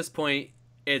mean, at this point,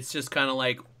 it's just kind of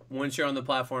once you're on the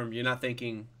platform, you're not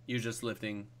thinking, you're just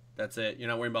lifting. That's it. You're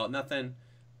not worrying about nothing.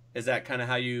 Is that kind of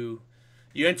how you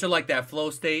enter that flow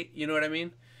state? You know what I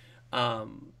mean?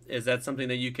 Is that something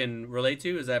that you can relate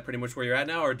to? Is that pretty much where you're at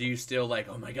now, or do you still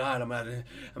oh my god, am I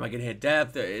gonna hit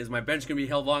depth? Is my bench gonna be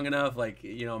held long enough?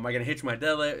 Am I gonna hitch my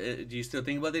deadlift? Do you still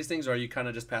think about these things, or are you kind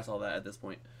of just past all that at this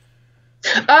point?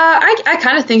 I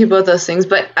kind of think about those things,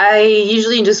 but I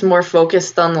usually just more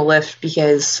focused on the lift,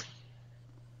 because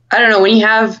I don't know, when you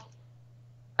have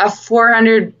a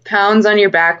 400 pounds on your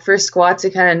back for squats,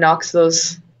 it kind of knocks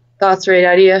those thoughts right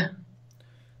out of you.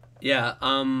 Yeah.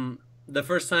 the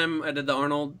first time I did the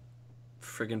Arnold,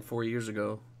 friggin' 4 years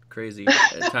ago. Crazy.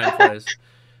 Time flies.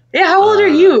 Yeah, how old are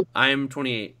you? I'm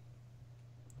 28.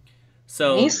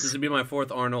 So Nice. this would be my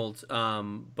fourth Arnold.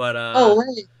 Oh,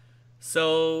 right.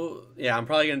 So yeah, I'm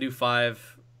probably gonna do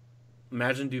 5.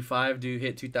 Imagine do 5, do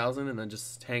hit 2,000, and then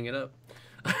just hang it up.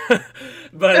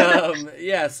 But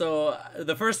yeah, so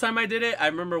the first time I did it, I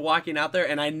remember walking out there,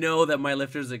 and I know that my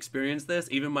lifters experienced this,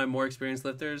 even my more experienced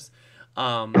lifters,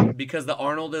 because the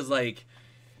Arnold is like,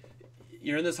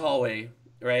 you're in this hallway,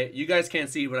 right? You guys can't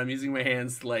see, but I'm using my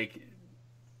hands to like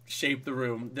shape the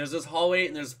room. There's this hallway,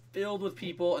 and there's filled with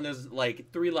people, and there's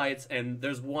like 3 lights, and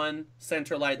there's one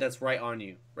center light that's right on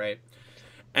you, right?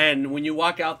 And when you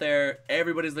walk out there,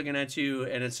 everybody's looking at you,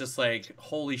 and it's just like,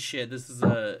 holy shit, this is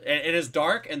and it's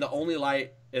dark, and the only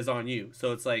light is on you.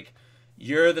 So it's like,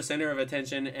 you're the center of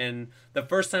attention. And the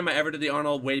first time I ever did the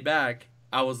Arnold way back,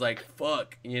 I was like,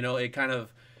 fuck, you know, it kind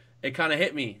of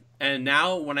hit me. And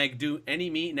now when I do any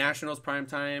meet, Nationals, prime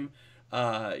time,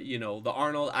 you know, the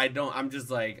Arnold, I'm just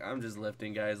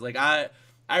lifting, guys. Like I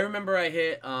remember I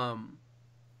hit,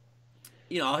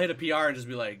 you know, I'll hit a PR and just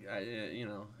be like, you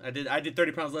know, I did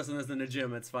 30 pounds less than this in the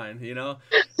gym. It's fine, you know.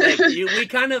 Like we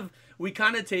kind of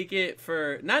take it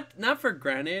for not for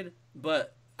granted,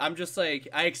 but I'm just like,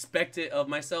 I expect it of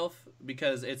myself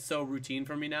because it's so routine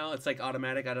for me now. It's like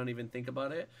automatic. I don't even think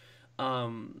about it.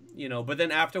 You know. But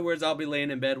then afterwards, I'll be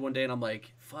laying in bed one day and I'm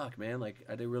like, fuck, man, like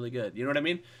I did really good. You know what I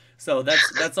mean? So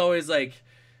that's always like,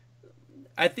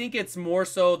 I think it's more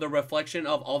so the reflection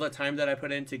of all the time that I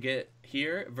put in to get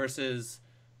here versus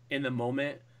in the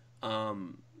moment.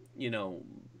 You know,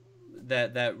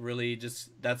 that really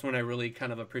just, that's when I really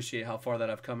kind of appreciate how far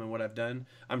that I've come and what I've done.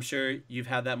 I'm sure you've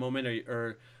had that moment,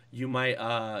 or you might,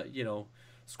 you know,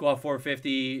 squat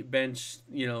 450, bench,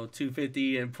 you know,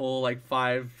 250 and pull like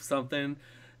 5 something.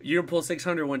 You pull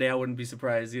 600 one day, I wouldn't be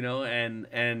surprised, you know,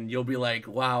 and you'll be like,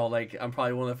 wow, like I'm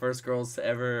probably one of the first girls to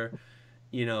ever,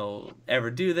 you know, ever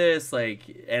do this. Like,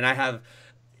 and I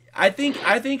think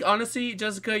honestly,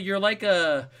 Jessica, you're like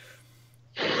a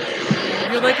freaking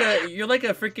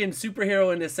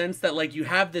superhero in the sense that like you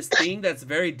have this thing that's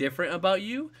very different about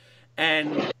you,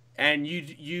 and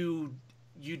you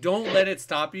don't let it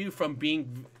stop you from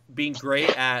being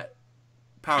great at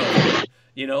powerlifting,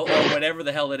 you know, or whatever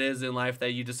the hell it is in life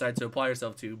that you decide to apply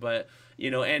yourself to. But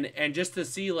you know, and just to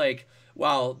see like,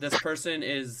 wow, this person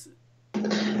is.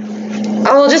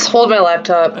 I'll just hold my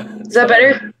laptop. Is that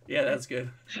better? Yeah, that's good.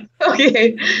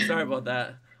 Okay. Sorry about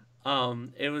that.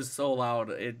 It was so loud.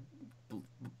 It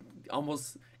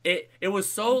was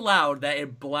so loud that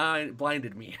it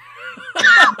blinded me.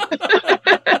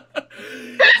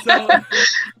 So,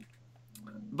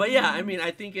 but yeah, I mean,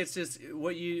 I think it's just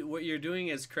what you're doing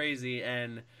is crazy,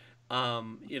 and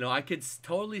you know, I could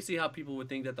totally see how people would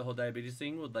think that the whole diabetes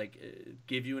thing would like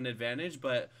give you an advantage,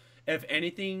 but if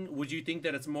anything, would you think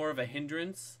that it's more of a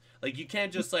hindrance? Like, you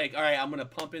can't just like, all right, I'm gonna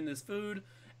pump in this food,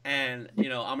 and you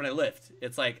know, I'm gonna lift.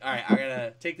 It's like, all right, I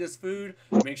gotta take this food,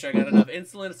 make sure I got enough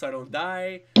insulin so I don't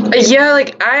die. Yeah,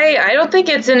 like I don't think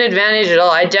it's an advantage at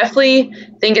all. I definitely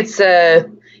think it's a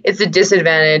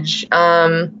disadvantage.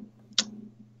 I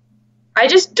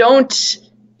just don't.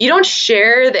 You don't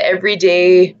share the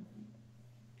everyday.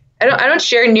 I don't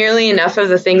share nearly enough of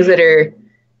the things that are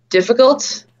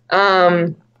difficult.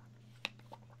 But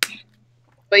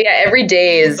yeah, every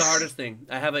day is. What's the hardest thing?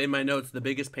 I have it in my notes. The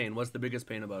biggest pain. What's the biggest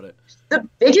pain about it? The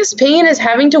biggest pain is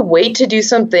having to wait to do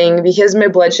something because my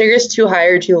blood sugar is too high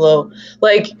or too low.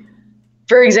 Like,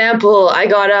 for example, I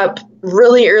got up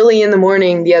really early in the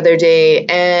morning the other day,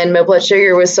 and my blood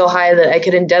sugar was so high that I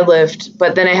couldn't deadlift.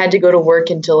 But then I had to go to work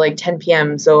until like 10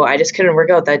 p.m., so I just couldn't work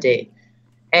out that day.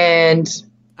 And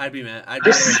I'd be mad. I'd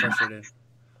be very frustrated.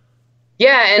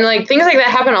 Yeah, and like things like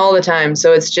that happen all the time.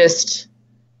 So it's just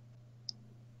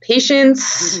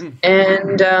patience,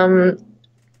 and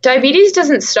diabetes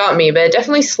doesn't stop me, but it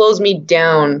definitely slows me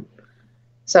down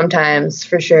sometimes,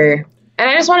 for sure. And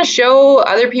I just want to show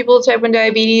other people with type 1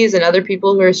 diabetes and other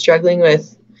people who are struggling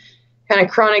with kind of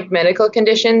chronic medical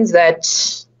conditions that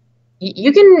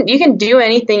you can do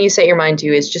anything you set your mind to.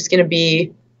 It's just gonna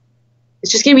be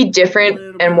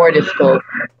different and more difficult.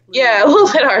 Yeah, a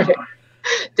little bit harder.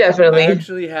 Definitely. I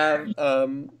actually have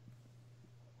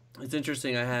it's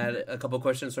interesting. I had a couple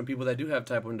questions from people that do have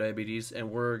type 1 diabetes,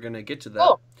 and we're going to get to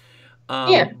that.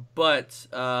 Yeah. But,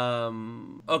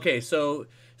 okay, so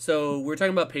we're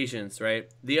talking about patience, right?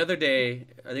 The other day,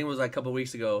 I think it was like a couple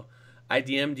weeks ago, I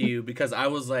DM'd you because I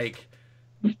was like,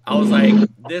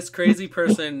 this crazy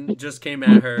person just came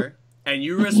at her, and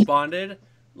you responded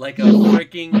like a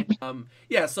freaking,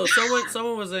 yeah, so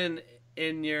someone was in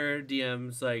your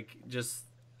DMs, like, just,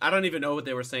 I don't even know what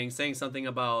they were saying something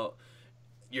about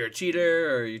you're a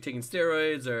cheater or you're taking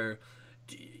steroids or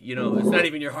it's not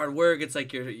even your hard work, it's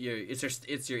like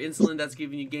it's your insulin that's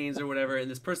giving you gains or whatever, and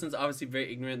this person's obviously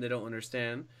very ignorant, they don't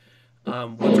understand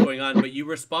what's going on, but you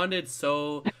responded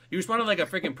like a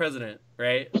freaking president,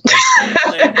 right?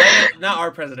 Like not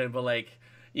our president, but like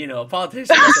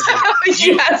politician or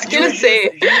something. I was gonna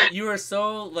say you were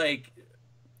so like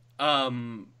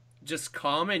just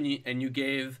calm, and you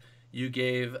gave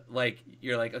like,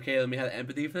 you're like, okay, let me have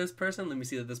empathy for this person, let me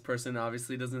see that this person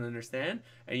obviously doesn't understand,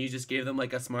 and you just gave them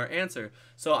like a smart answer.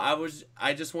 So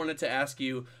I just wanted to ask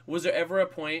you, was there ever a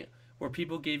point where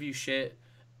people gave you shit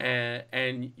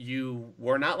and you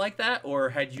were not like that, or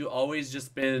had you always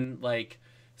just been like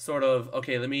sort of,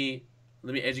 okay, let me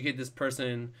educate this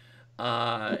person,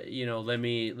 let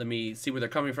me see where they're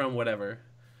coming from, whatever?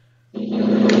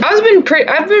 I've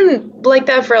been like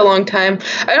that for a long time.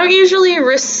 I don't usually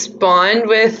respond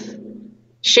with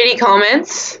shitty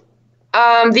comments.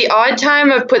 The odd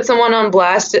time I've put someone on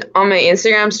blast on my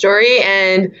Instagram story,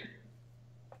 and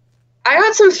I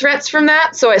got some threats from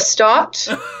that, so I stopped.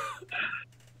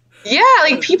 Yeah,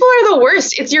 like, people are the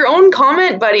worst. It's your own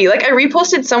comment, buddy. Like, I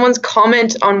reposted someone's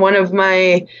comment on one of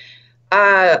my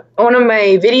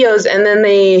videos, and then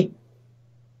they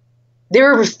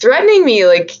were threatening me,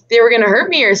 like they were gonna hurt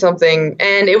me or something,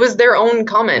 and it was their own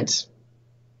comment.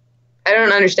 I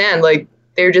don't understand. Like,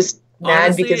 they're just mad.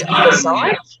 Honestly, because people saw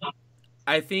it.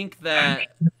 I think that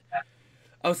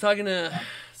I was talking to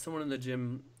someone in the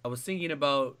gym. I was thinking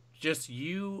about just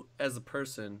you as a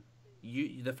person,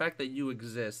 the fact that you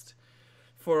exist.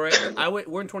 We're in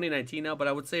 2019 now, but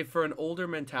I would say for an older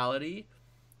mentality,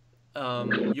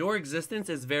 your existence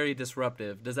is very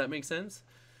disruptive. Does that make sense?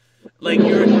 Like,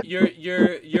 you're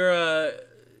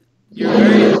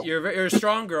a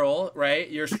strong girl, right?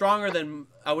 You're stronger than,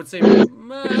 I would say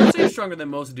you're stronger than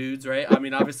most dudes, right? I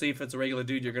mean, obviously, if it's a regular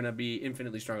dude, you're gonna be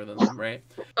infinitely stronger than them, right?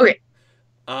 Okay.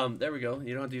 There we go.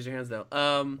 You don't have to use your hands now.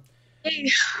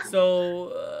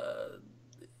 So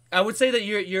I would say that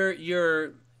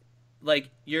you're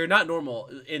like, you're not normal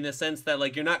in the sense that,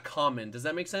 like, you're not common. Does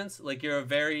that make sense? Like, you're a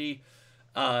very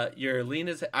you're lean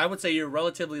as, I would say you're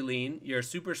relatively lean. You're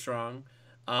super strong.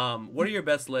 What are your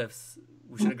best lifts?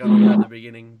 We should have gone over that in the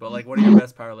beginning, but like, what are your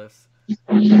best power lifts?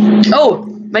 Oh,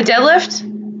 my deadlift?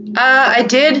 I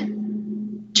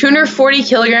did 240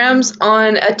 kilograms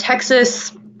on a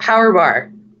Texas power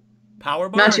bar. Power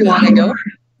bar? Not too long ago.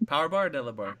 Power bar or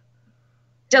deadlift bar?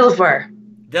 Deadlift bar.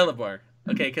 Deadlift bar.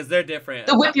 Okay, because they're different.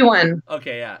 The whippy one.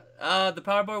 Okay, yeah. The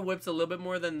power bar whips a little bit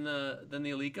more than the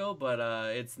Eleiko, but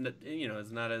it's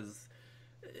not as,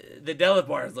 the deadlift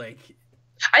bar is like.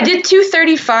 I did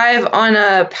 235 on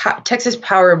a Texas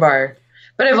power bar,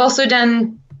 but I've also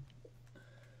done.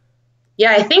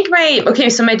 Yeah, I think my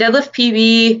deadlift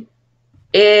PB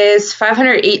is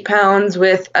 508 pounds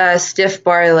with a stiff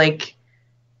bar, like,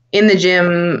 in the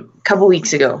gym a couple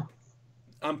weeks ago.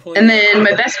 And then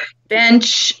my best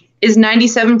bench is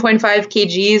 97.5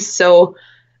 kgs, so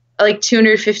like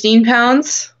 215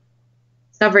 pounds.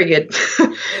 It's not very good.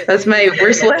 That's my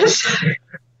worst lift.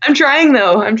 I'm trying,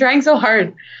 though. I'm trying so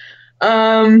hard.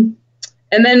 And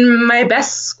then my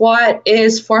best squat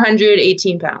is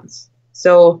 418 pounds.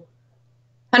 So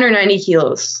 190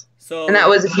 kilos. And that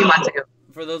was a few months ago.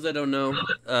 For those that don't know,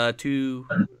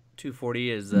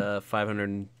 240 is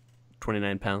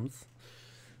 529 pounds.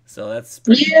 So that's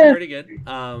pretty good.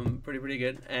 Pretty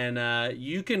good. And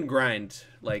you can grind,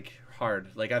 like, hard.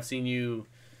 Like, I've seen you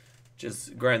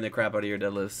just grind the crap out of your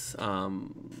deadlifts,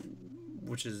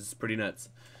 which is pretty nuts.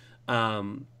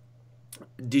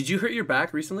 Did you hurt your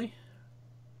back recently?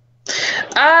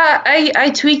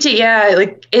 I tweaked it, yeah.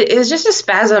 Like, it was just a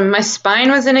spasm. My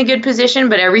spine was in a good position,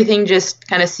 but everything just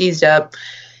kind of seized up.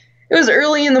 It was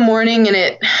early in the morning, and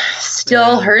it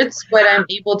still hurts, but I'm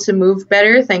able to move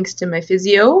better thanks to my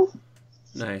physio.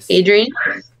 Nice. Adrian.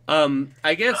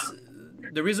 I guess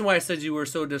the reason why I said you were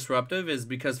so disruptive is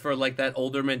because for, like, that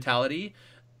older mentality,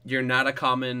 you're not a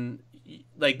common,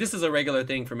 like, this is a regular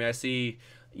thing for me. I see,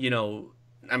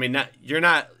 I mean, you're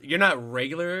not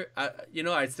regular.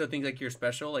 I still think, like, you're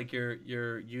special. Like,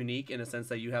 you're unique in a sense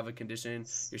that you have a condition.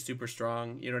 You're super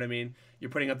strong. You know what I mean? You're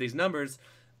putting up these numbers,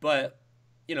 but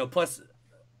plus,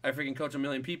 I freaking coach a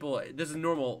million people. This is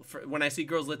normal. When I see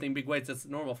girls lifting big weights, that's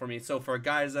normal for me. So for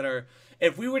guys that are,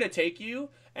 if we were to take you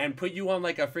and put you on,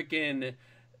 like, a freaking,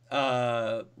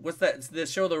 what's that? The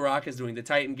show The Rock is doing, the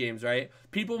Titan Games, right?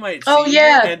 People might see you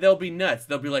and they'll be nuts.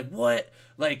 They'll be like, what?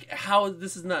 Like, how,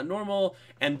 this is not normal.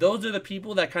 And those are the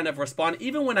people that kind of respond.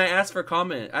 Even when I ask for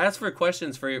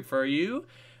questions for you,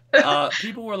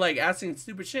 People were like asking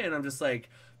stupid shit, and I'm just like,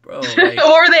 bro, What like,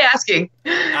 were they asking?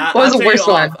 What was the worst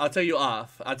one? I'll tell you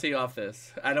off. I'll tell you off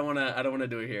this. I don't wanna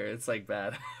do it here. It's like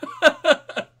bad.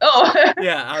 Oh,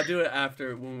 Yeah, I'll do it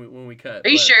after when we cut. are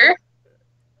you sure?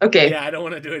 Okay. Yeah, I don't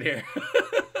want to do it here.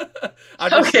 I'll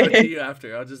just show it to you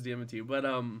after. I'll just DM it to you. But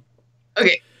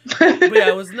Okay. but yeah,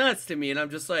 it was nuts to me, and I'm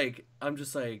just like,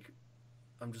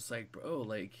 bro,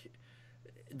 like,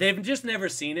 they've just never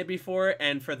seen it before,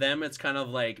 and for them, it's kind of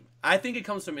like, I think it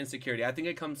comes from insecurity. I think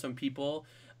it comes from people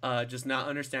just not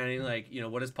understanding, like,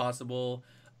 what is possible.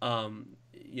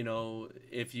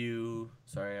 If you,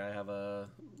 sorry, I have a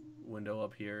window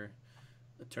up here,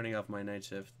 turning off my night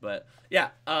shift, but yeah,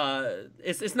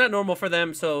 it's not normal for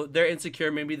them, so they're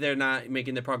insecure. Maybe they're not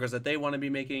making the progress that they want to be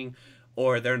making,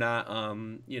 or they're not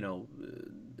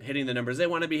hitting the numbers they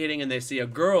want to be hitting, and they see a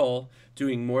girl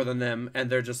doing more than them, and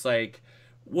they're just like,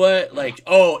 what, like,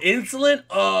 oh, insulin,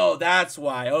 oh, that's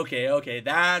why, okay,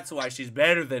 that's why she's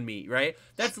better than me, right?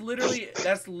 That's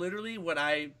literally what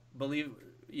I believe,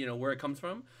 where it comes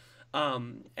from.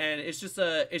 And it's just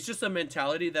a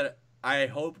mentality that I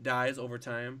hope dies over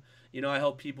time. I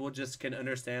hope people just can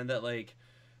understand that, like,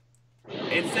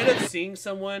 instead of seeing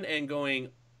someone and going,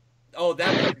 oh,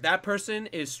 that person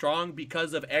is strong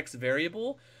because of X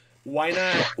variable, why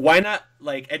not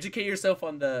like educate yourself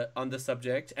on the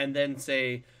subject, and then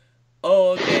say,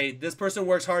 oh, okay, this person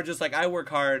works hard just like I work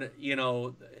hard,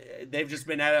 they've just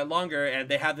been at it longer, and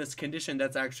they have this condition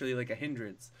that's actually like a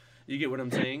hindrance. You get what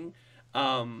I'm saying?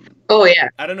 Oh yeah.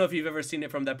 I don't know if you've ever seen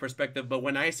it from that perspective, but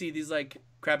when I see these like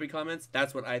crappy comments,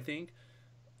 that's what I think.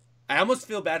 I almost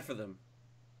feel bad for them.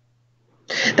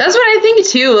 That's what I think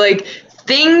too. Like,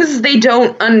 things they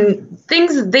don't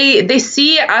things they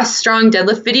see a strong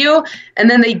deadlift video, and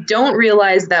then they don't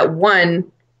realize that, one,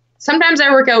 sometimes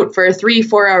I work out for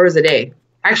 3-4 hours a day.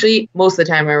 Actually, most of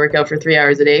the time I work out for 3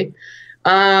 hours a day.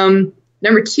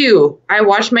 Number two, I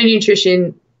watch my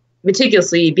nutrition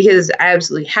meticulously because I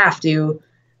absolutely have to.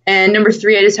 And number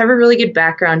three, I just have a really good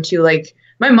background too. Like,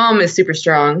 my mom is super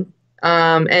strong.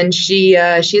 And she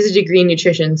has a degree in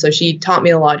nutrition, so she taught me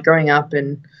a lot growing up,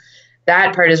 and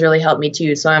that part has really helped me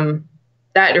too. So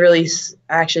that really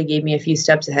actually gave me a few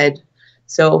steps ahead.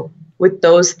 So with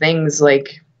those things,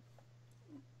 like,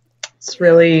 it's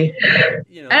really,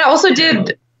 and I also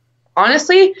did,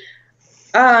 honestly,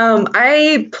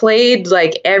 I played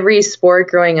like every sport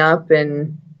growing up,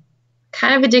 and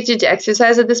kind of addicted to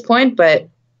exercise at this point, but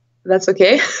that's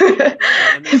okay.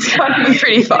 It's gotten me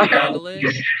pretty far.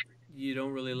 You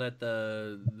don't really let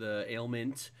the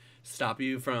ailment stop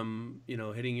you from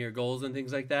hitting your goals and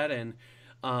things like that. And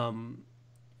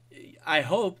I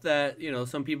hope that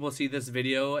some people see this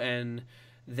video and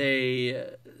they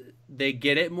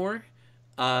get it more.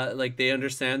 Like, they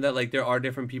understand that, like, there are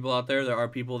different people out there. There are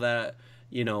people that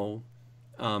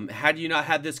had you not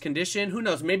had this condition, who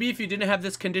knows? Maybe if you didn't have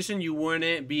this condition, you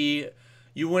wouldn't be.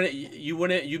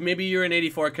 Maybe you're an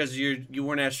 84 because you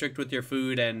weren't as strict with your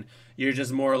food, and you're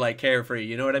just more like carefree.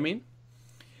 You know what I mean?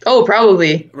 Oh,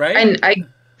 probably. Right. And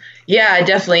yeah,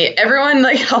 definitely. Everyone,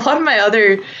 like, a lot of my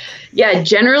other,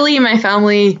 generally my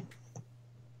family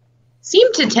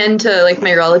seem to tend to, like,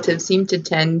 my relatives seem to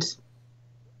tend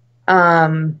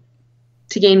to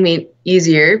gain weight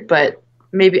easier, but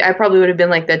maybe I probably would have been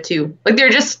like that too. Like, they're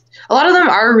just, a lot of them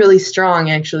are really strong,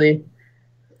 actually.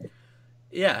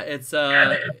 Yeah, it's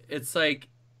like,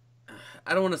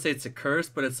 I don't want to say it's a curse,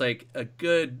 but it's like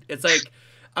it's like,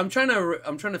 I'm trying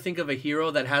to think of a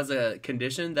hero that has a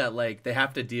condition that, like, they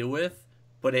have to deal with,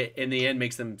 but it in the end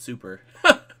makes them super.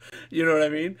 You know what I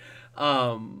mean?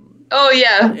 Oh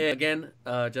yeah. Again,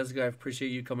 Jessica, I appreciate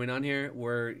you coming on here.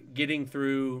 We're getting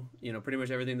through, pretty much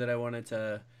everything that I wanted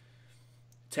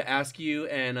to ask you,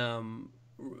 and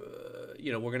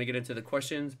we're gonna get into the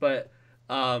questions, but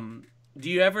do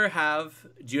you ever have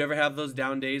those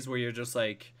down days where you're just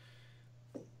like,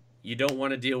 you don't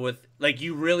want to deal with, like,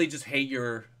 you really just hate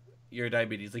your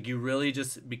diabetes, like, you really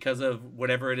just, because of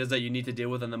whatever it is that you need to deal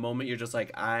with in the moment, you're just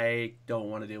like, I don't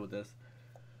want to deal with this?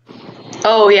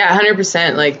 Oh yeah,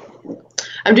 100%. Like,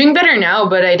 I'm doing better now,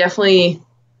 but I definitely,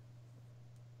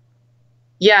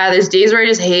 there's days where I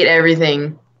just hate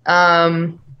everything.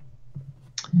 And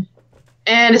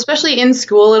especially in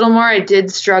school a little more, I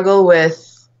did struggle with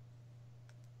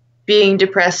being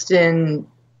depressed, and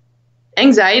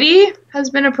anxiety has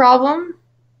been a problem.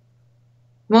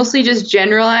 Mostly just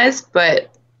generalized,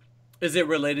 but... Is it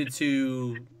related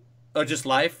to just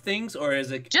life things, or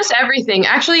is it... Just everything.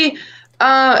 Actually,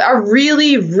 a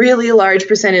really, really large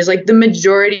percentage, like the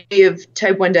majority of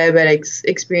type 1 diabetics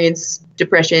experience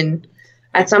depression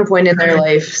at some point in their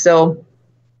life. So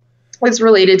it's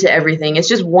related to everything. It's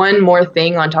just one more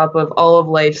thing on top of all of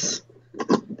life's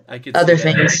I could other see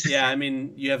that. things. Yeah, I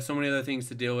mean, you have so many other things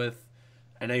to deal with.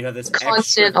 I know you have this extra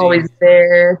Constant, thing. always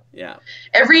there. Yeah.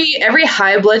 Every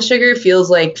high blood sugar feels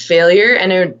like failure,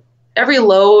 and every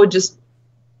low just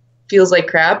feels like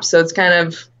crap. So it's kind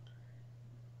of,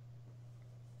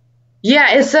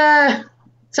 yeah, it's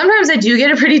sometimes I do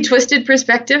get a pretty twisted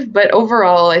perspective, but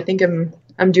overall I think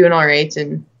I'm doing all right.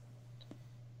 And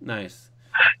Nice.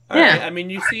 All yeah. right. I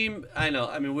mean, you seem. I know.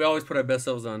 I mean, we always put our best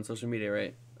selves on social media,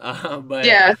 right? But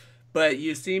Yeah. but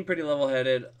you seem pretty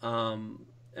level-headed.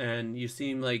 And you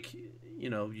seem like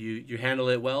you handle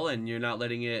it well, and you're not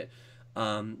letting it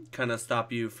kind of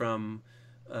stop you from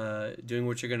doing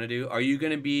what you're gonna do. Are you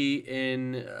gonna be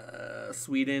in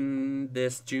Sweden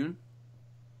this June?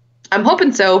 I'm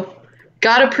hoping so.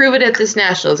 Gotta prove it at this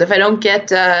nationals. If I don't get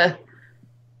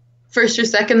first or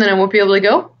second, then I won't be able to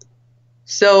go.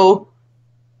 So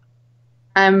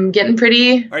I'm getting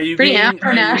pretty amped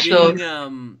for nationals.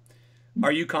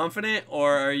 Are you confident,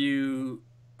 or are you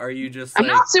just I'm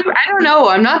like? not super. I don't know.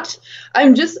 I'm not.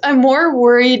 I'm more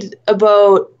worried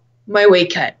about my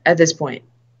weight cut at this point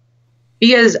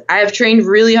because I've trained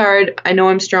really hard. I know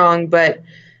I'm strong, but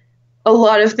a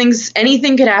lot of things,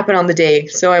 anything could happen on the day.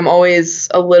 So I'm always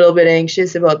a little bit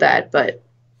anxious about that. But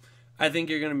I think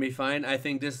you're gonna be fine. I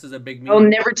think this is a big meet. I'll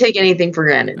never take anything for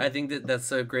granted. I think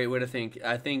that's a great way to think.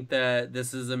 I think that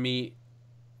this is a meet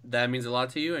that means a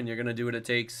lot to you, and you're gonna do what it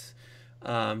takes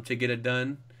to get it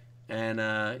done. And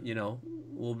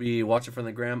we'll be watching from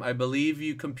the gram. I believe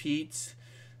you compete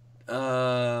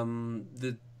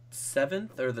the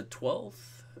 7th or the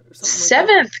 12th or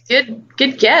something. 7th,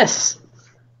 good guess.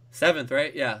 7th,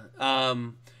 right? Yeah.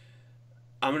 I'm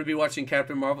gonna be watching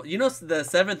Captain Marvel. You know, the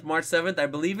 7th, March 7th. I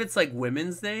believe it's like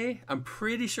Women's Day. I'm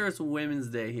pretty sure it's Women's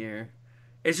Day here.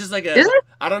 It's just like Is it?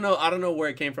 I don't know where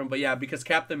it came from, but yeah, because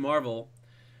Captain Marvel,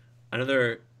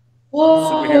 another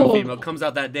Whoa. superhero female, comes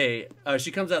out that day.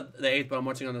 She comes out the 8th, but I'm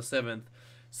watching on the 7th.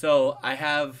 So I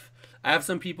have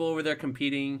some people over there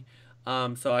competing.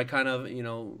 So I kind of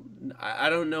I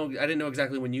don't know. I didn't know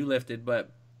exactly when you lifted,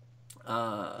 but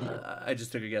I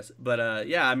just took a guess. But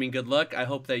yeah, I mean, good luck. I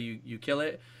hope that you kill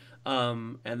it.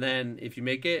 And then if you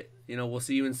make it, we'll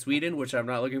see you in Sweden, which I'm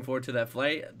not looking forward to that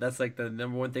flight. That's like the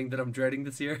number one thing that I'm dreading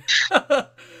this year.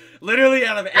 Literally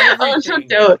out of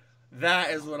everything,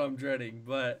 that is what I'm dreading.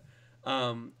 But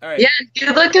all right. Yeah,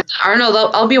 good luck at Arnold.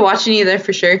 I'll be watching you there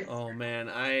for sure. Oh man,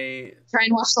 try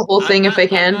and watch the whole thing if I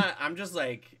can. I'm just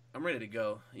like, I'm ready to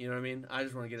go. You know what I mean? I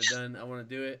just want to get it done. I want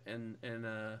to do it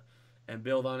and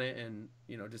build on it, and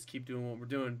just keep doing what we're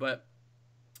doing. But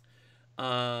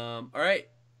all right.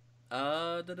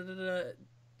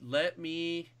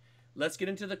 Let's get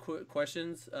into the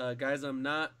questions, guys. I'm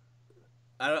not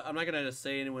gonna just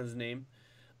say anyone's name,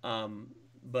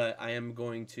 but I am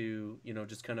going to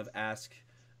just kind of ask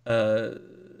the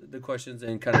questions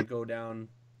and kind of go down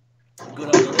the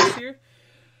list here.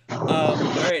 All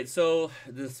right, so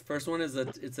this first one is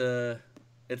it's a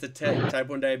type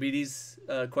 1 diabetes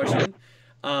question.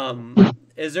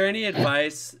 Is there any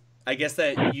advice, I guess,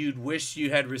 that you'd wish you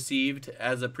had received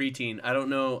as a preteen? I don't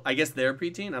know. I guess they're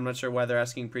preteen. I'm not sure why they're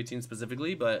asking preteen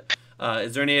specifically, but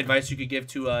is there any advice you could give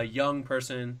to a young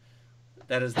person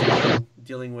that is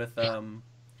dealing with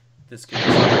this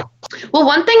condition? Well,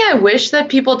 one thing I wish that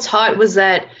people taught was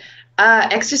that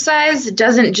exercise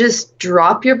doesn't just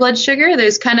drop your blood sugar.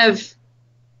 There's kind of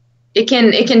it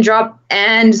can drop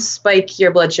and spike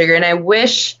your blood sugar, and I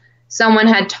wish someone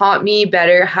had taught me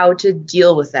better how to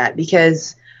deal with that,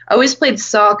 because I always played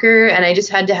soccer and I just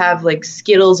had to have like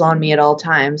Skittles on me at all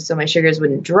times so my sugars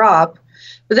wouldn't drop.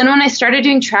 But then when I started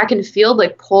doing track and field,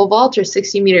 like pole vault or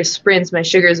 60-meter sprints, my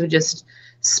sugars would just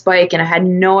spike, and I had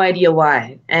no idea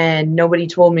why. And nobody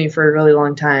told me for a really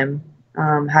long time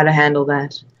how to handle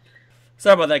that.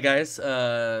 Sorry about that, guys.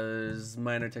 There's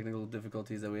minor technical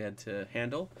difficulties that we had to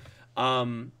handle.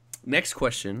 Next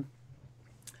question.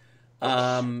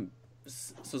 So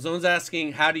someone's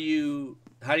asking, how do you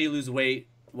lose weight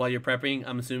while you're prepping?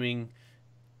 I'm assuming.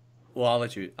 Well, I'll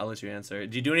let you answer.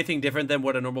 Do you do anything different than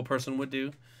what a normal person would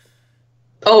do?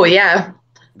 Oh yeah,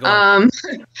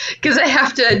 because I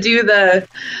have to do the.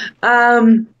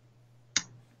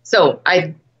 So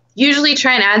I usually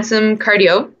try and add some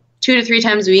cardio 2 to 3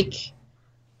 times a week,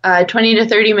 20 to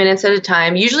 30 minutes at a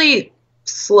time. Usually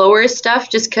slower stuff,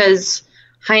 just because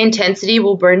high intensity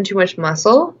will burn too much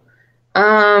muscle.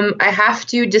 I have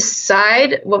to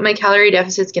decide what my calorie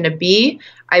deficit is going to be.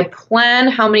 I plan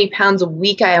how many pounds a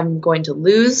week I am going to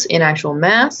lose in actual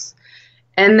mass.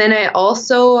 And then I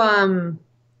also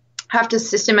have to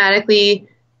systematically,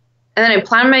 and then I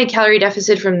plan my calorie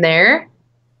deficit from there.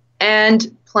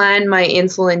 and plan my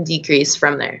insulin decrease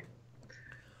from there.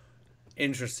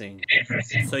 Interesting.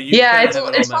 So you Yeah,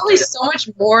 it's probably so much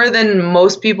more than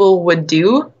most people would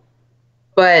do,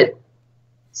 but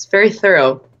it's very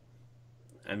thorough.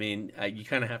 I mean, you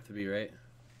kind of have to be, right?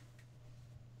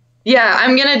 Yeah,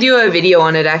 I'm gonna do a video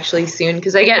on it actually soon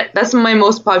because that's my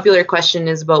most popular question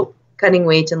is about cutting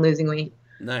weight and losing weight.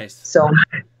 Nice. So,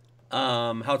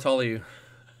 how tall are you?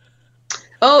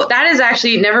 oh, that is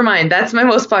actually never mind. That's my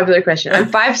most popular question. I'm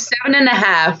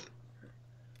 5'7.5".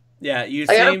 Yeah, you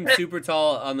seem super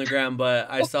tall on the ground, but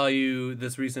I saw you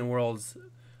this recent Worlds,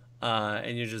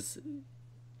 and you're just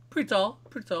pretty tall.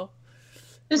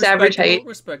 Just average height.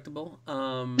 Respectable.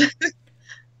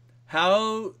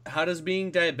 How does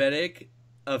being diabetic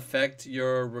affect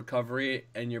your recovery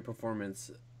and your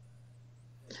performance?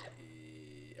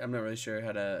 I'm not really sure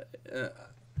how to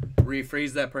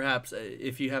rephrase that. Perhaps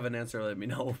if you have an answer, let me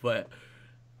know. But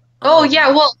oh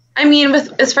yeah, well, I mean,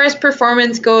 as far as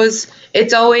performance goes,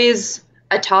 it's always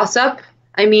a toss-up.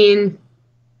 I mean,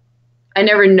 I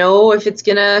never know if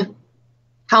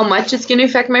how much it's gonna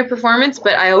affect my performance,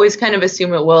 but I always kind of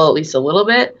assume it will, at least a little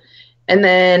bit. And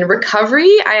then recovery,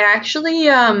 I actually,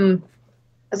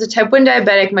 as a type 1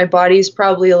 diabetic, my body's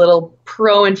probably a little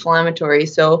pro-inflammatory.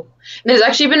 So there's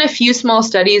actually been a few small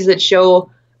studies that show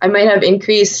I might have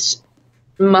increased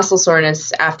muscle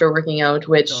soreness after working out,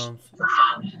 which,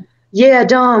 yeah,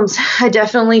 DOMS, I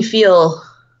definitely feel.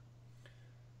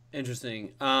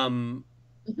 Interesting.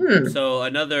 So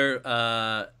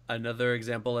another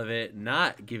example of it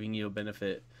not giving you a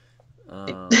benefit.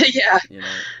 Yeah. You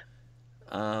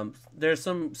know, there's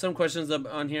some questions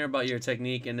on here about your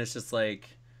technique, and it's just like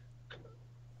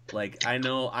I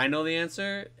know the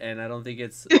answer, and I don't think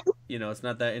it's it's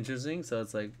not that interesting, so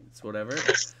it's like it's whatever.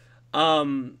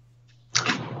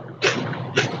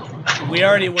 We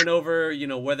already went over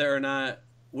whether or not,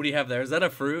 what do you have there? Is that a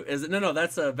fruit? Is it no?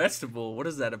 That's a vegetable. What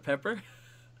is that? A pepper?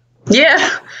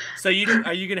 Yeah. So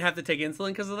are you gonna have to take insulin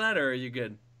because of that, or are you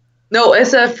good? No,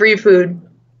 it's a free food.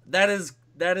 That is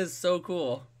so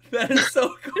cool. That is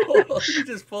so cool. You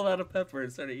just pulled out a pepper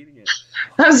and started eating it.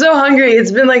 I'm so hungry. It's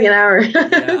been like an hour.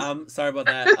 Yeah, I'm sorry about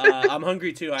that. I'm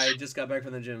hungry too. I just got back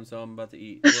from the gym, so I'm about to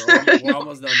eat. We're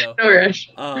almost done though. No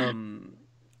rush.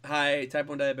 Hi, type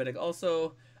 1 diabetic.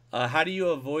 Also, how do you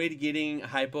avoid getting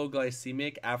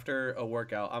hypoglycemic after a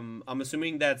workout? I'm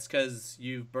assuming that's because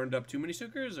you've burned up too many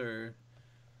sugars, or?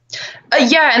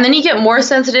 Yeah, and then you get more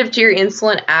sensitive to your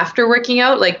insulin after working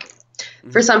out. Like,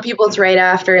 for some people, it's right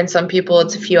after, and some people,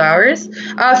 it's a few hours.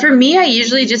 For me, I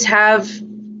usually just I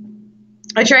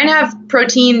try and have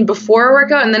protein before a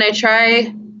workout, and then I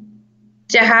try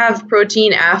to have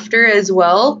protein after as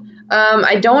well.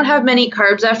 I don't have many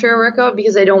carbs after a workout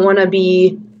because I don't want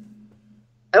to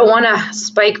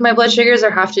spike my blood sugars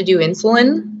or have to do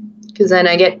insulin, because then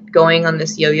I get going on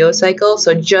this yo-yo cycle.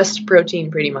 So just protein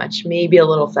pretty much, maybe a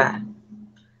little fat.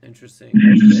 Interesting.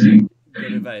 Very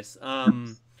good advice.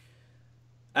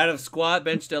 Out of squat,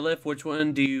 bench, deadlift, which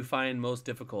one do you find most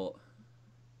difficult?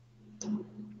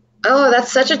 Oh, that's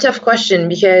such a tough question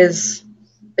because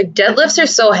like deadlifts are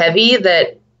so heavy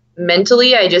that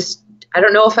mentally I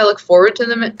don't know if I look forward to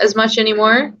them as much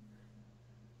anymore.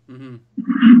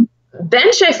 Mm-hmm.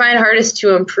 Bench I find hardest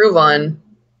to improve on.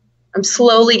 I'm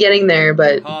slowly getting there,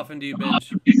 but... How often do you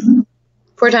bench?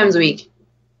 4 times a week.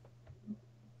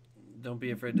 Don't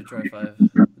be afraid to try 5.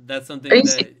 That's something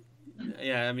that...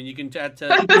 Yeah, I mean, you can chat to...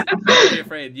 Don't be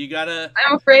afraid. You gotta...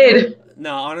 I'm afraid.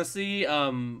 No, honestly,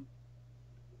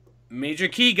 major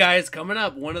key, guys, coming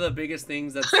up. One of the biggest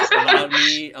things that's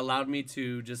allowed me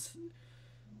to just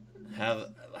have...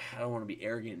 I don't want to be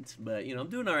arrogant, but I'm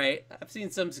doing all right. I've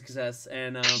seen some success,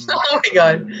 and oh my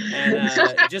god. And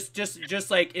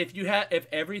just like if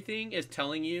everything is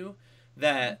telling you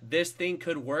that this thing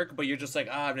could work, but you're just like,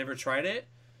 I've never tried it,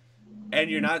 and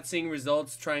you're not seeing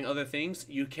results trying other things,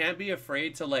 you can't be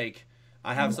afraid to like.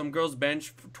 I have some girls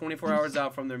bench 24 hours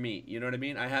out from their meet. You know what I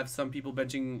mean? I have some people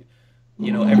benching,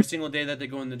 every single day that they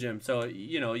go in the gym. So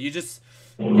you just.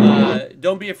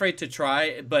 Don't be afraid to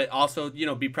try, but also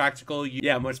be practical.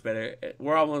 Yeah, much better.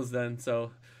 We're almost done,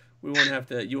 so you won't have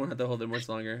to hold it much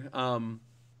longer.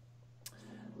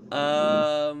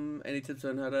 Any tips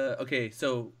on how to? Okay,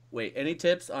 so wait. Any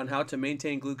tips on how to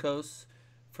maintain glucose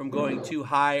from going too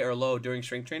high or low during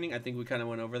strength training? I think we kind of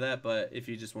went over that, but if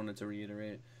you just wanted to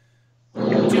reiterate,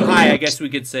 too high, I guess we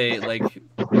could say like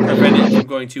prevent it from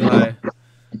going too high.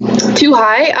 Too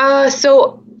high.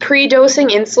 So pre-dosing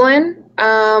insulin.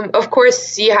 Of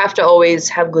course, you have to always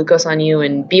have glucose on you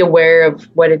and be aware of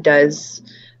what it does.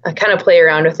 I kind of play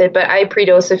around with it, but I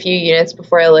pre-dose a few units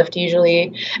before I lift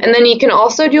usually. And then you can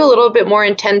also do a little bit more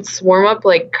intense warm-up,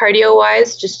 like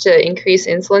cardio-wise, just to increase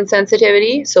insulin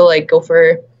sensitivity. So like go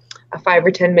for a 5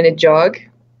 or 10 minute jog.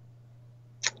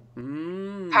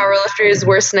 Powerlifter's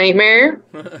worst nightmare,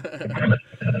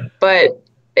 but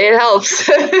it helps.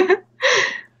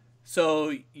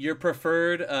 So your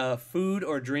preferred food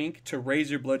or drink to raise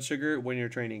your blood sugar when you're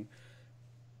training?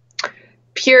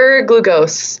 Pure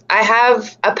glucose. I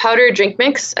have a powder drink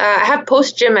mix. I have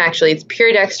post gym actually. It's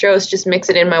pure dextrose. Just mix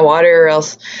it in my water, or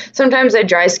else sometimes I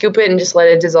dry scoop it and just let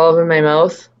it dissolve in my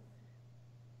mouth.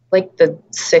 Like the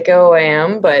sicko I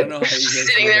am, but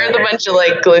sitting there with a bunch of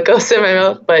like glucose in my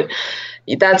mouth. But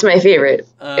that's my favorite.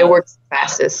 It works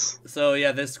fastest. So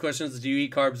yeah, this question is: do you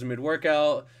eat carbs mid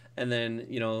workout? And then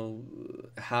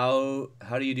how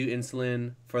do you do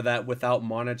insulin for that without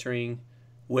monitoring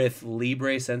with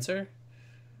Libre sensor?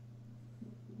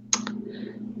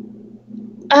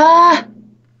 Well,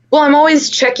 I'm always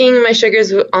checking my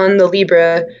sugars on the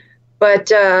Libra,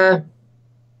 but I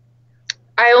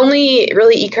only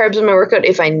really eat carbs in my workout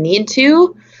if I need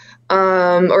to,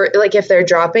 or like if they're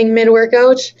dropping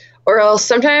mid-workout, or else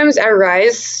sometimes at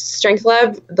Rise Strength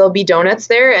Lab, there'll be donuts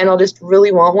there, and I'll just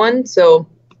really want one, so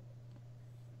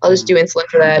I'll just do insulin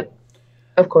for that,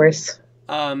 of course.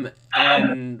 And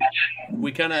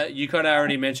you kind of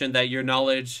already mentioned that your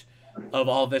knowledge of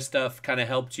all this stuff kind of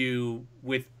helped you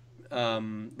with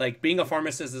like being a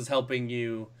pharmacist is helping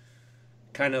you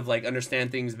kind of like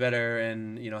understand things better,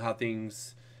 and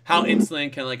how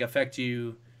insulin can like affect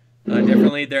you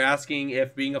differently. They're asking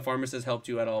if being a pharmacist helped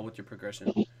you at all with your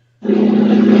progression.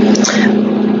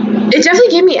 It definitely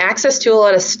gave me access to a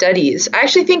lot of studies. I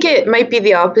actually think it might be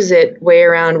the opposite way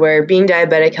around, where being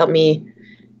diabetic helps me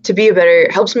to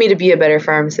be a better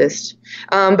pharmacist.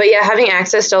 But yeah, having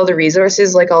access to all the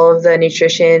resources, like all of the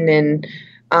nutrition and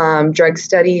drug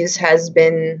studies, has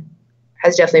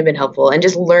definitely been helpful. And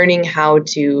just learning how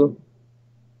to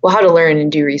learn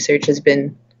and do research has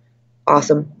been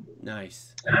awesome.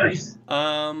 Nice.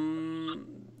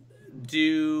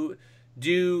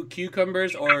 Do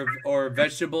cucumbers or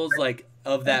vegetables like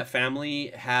of that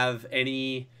family have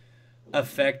any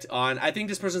effect on? I think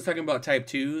this person's talking about type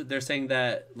 2. They're saying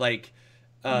that like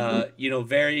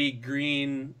very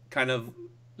green kind of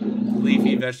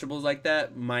leafy vegetables like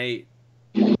that might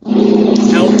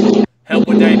help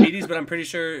with diabetes, but I'm pretty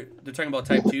sure they're talking about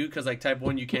type 2 because like type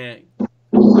 1 you can't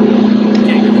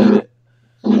get rid of it.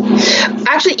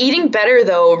 Actually, eating better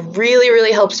though really,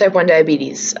 really helps type 1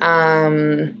 diabetes.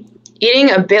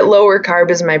 Eating a bit lower carb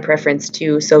is my preference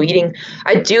too. So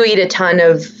I do eat a ton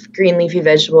of green leafy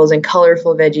vegetables and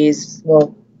colorful veggies.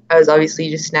 Well, I was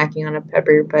obviously just snacking on a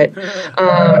pepper, but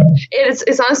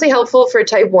it's honestly helpful for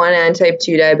type 1 and type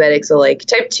 2 diabetics. So like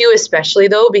type 2 especially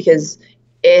though, because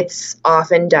it's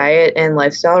often diet and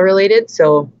lifestyle related.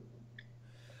 So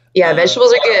yeah,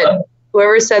 vegetables are good.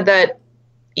 Whoever said that,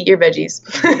 eat your veggies.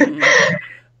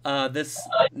 This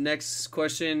next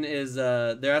question is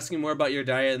they're asking more about your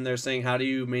diet, and they're saying, how do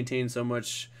you maintain so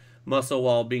much muscle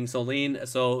while being so lean?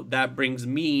 So that brings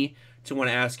me to want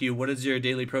to ask you, what is your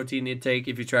daily protein intake,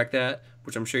 if you track that,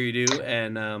 which I'm sure you do,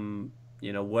 and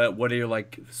what are your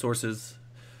like sources?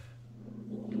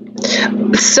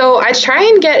 So I try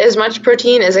and get as much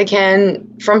protein as I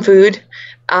can from food,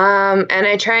 and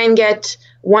I try and get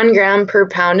 1 gram per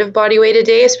pound of body weight a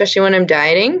day, especially when I'm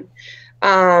dieting.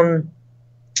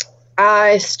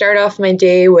 I start off my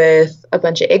day with a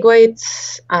bunch of egg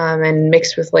whites and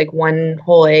mixed with like 1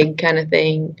 whole egg kind of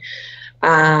thing,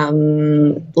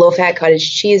 low-fat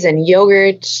cottage cheese and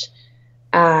yogurt,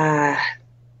 like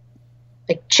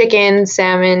chicken,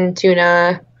 salmon,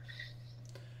 tuna.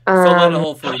 So a lot of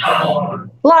whole foods.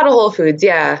 A lot of whole foods,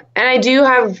 yeah. And I do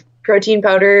have protein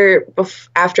powder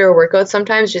after a workout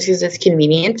sometimes just because it's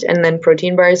convenient, and then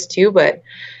protein bars too, but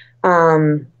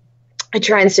I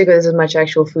try and stick with as much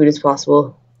actual food as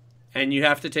possible. And you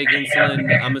have to take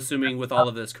insulin, I'm assuming, with all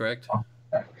of this, correct?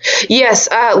 Yes,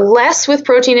 less with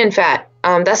protein and fat.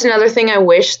 That's another thing I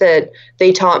wish that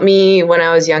they taught me when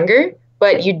I was younger,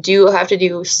 but you do have to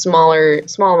do small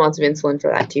amounts of insulin for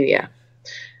that too, yeah.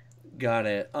 Got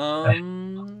it.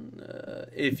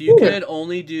 If you could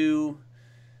only do,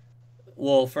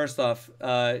 well, first off,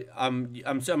 I'm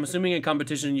assuming in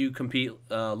competition you compete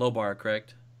low bar,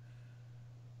 correct?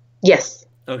 Yes.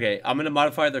 Okay, I'm gonna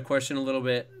modify the question a little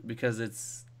bit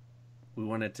because we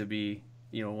want it to be,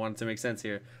 want it to make sense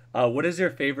here. What is your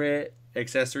favorite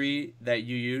accessory that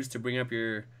you use to bring up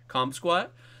your comp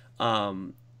squat,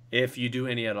 if you do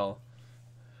any at all?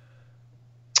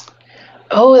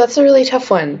 Oh, that's a really tough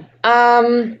one.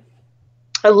 I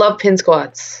love pin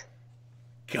squats.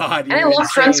 God, And I you're love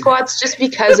front insane. squats just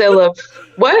because I love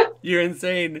what? You're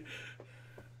insane.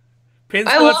 Pin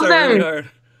I squats love are really them. hard.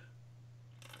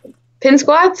 Pin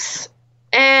squats.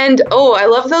 And I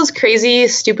love those crazy,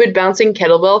 stupid bouncing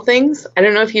kettlebell things. I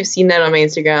don't know if you've seen that on my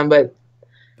Instagram, but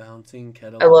Bouncing I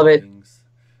love kettlebell it. things.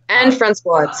 And front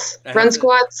squats. I have Front to.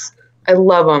 squats, I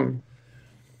love them.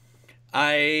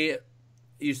 I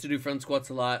used to do front squats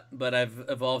a lot, but I've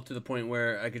evolved to the point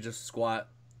where I could just squat,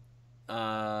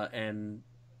 and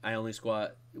I only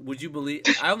squat. Would you believe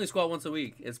I only squat once a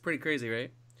week? It's pretty crazy,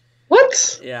 right?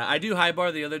 What? Yeah, I do high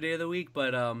bar the other day of the week,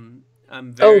 but I'm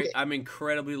Oh, I'm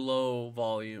incredibly low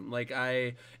volume. Like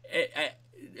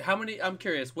how many? I'm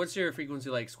curious. What's your frequency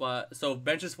like squat? So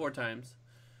bench is 4 times.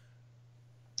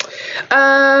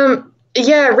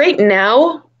 yeah, right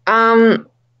now, I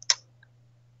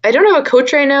don't have a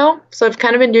coach right now, so I've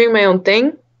kind of been doing my own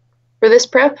thing for this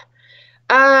prep.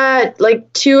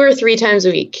 Like 2 or 3 times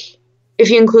a week, if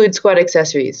you include squat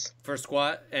accessories. For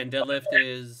squat and deadlift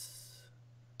is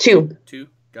 2. two.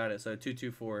 Got it. So 2,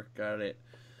 2, 4. Got it.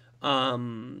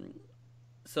 Um.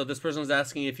 So this person was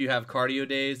asking if you have cardio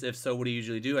days. If so, what do you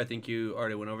usually do? I think you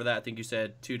already went over that. I think you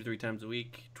said 2 to 3 times a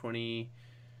week. 20.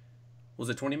 Was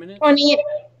it 20 minutes?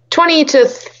 20 to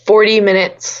 40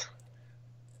 minutes.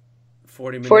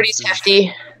 40 minutes. 40 is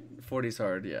hefty. 40 is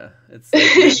hard, yeah. It's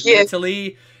like, Yeah.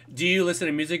 mentally. Do you listen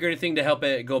to music or anything to help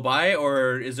it go by,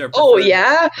 or is there? Oh,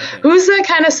 yeah? Okay. Who's that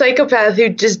kind of psychopath who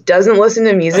just doesn't listen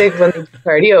to music when they do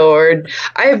cardio? Or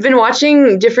I've been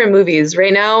watching different movies.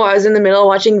 Right now, I was in the middle of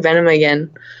watching Venom again.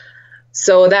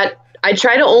 So that I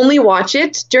try to only watch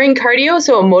it during cardio,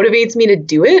 so it motivates me to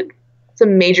do it. It's a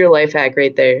major life hack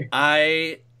right there.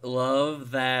 I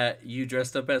love that you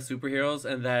dressed up as superheroes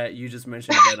and that you just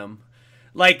mentioned Venom.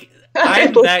 Like,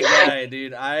 I'm that guy,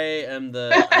 dude. I'm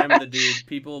the dude.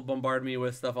 People bombard me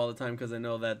with stuff all the time because they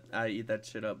know that I eat that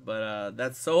shit up. But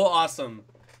that's so awesome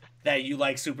that you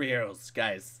like superheroes,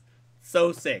 guys.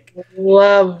 So sick.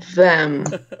 Love them.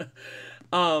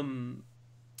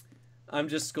 I'm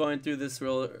just going through this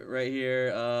right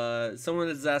here. Someone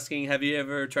is asking, have you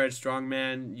ever tried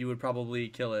strongman? You would probably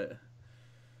kill it.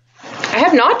 I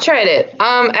have not tried it.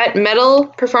 At Metal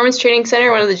Performance Training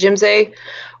Center, one of the gyms I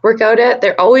work out at,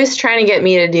 they're always trying to get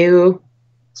me to do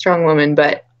strong woman,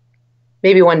 but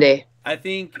maybe one day. I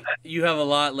think you have a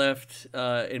lot left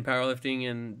in powerlifting,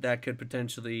 and that could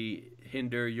potentially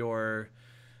hinder your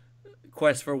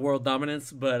quest for world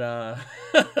dominance. But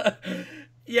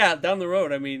yeah, down the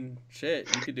road, I mean, shit,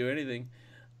 you could do anything.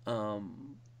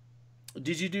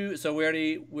 Did you do? So we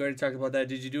already talked about that.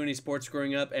 Did you do any sports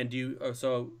growing up? And do you? Oh,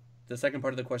 so the second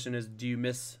part of the question is, do you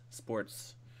miss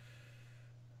sports?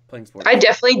 Playing sports. I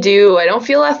definitely do. I don't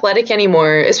feel athletic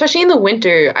anymore, especially in the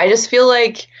winter. I just feel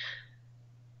like,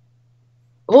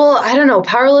 well, I don't know,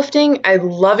 powerlifting, I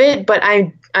love it, but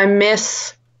I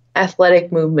miss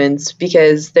athletic movements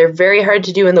because they're very hard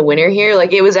to do in the winter here.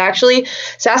 Like it was actually,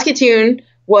 Saskatoon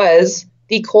was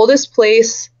the coldest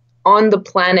place on the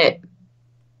planet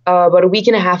about a week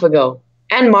and a half ago.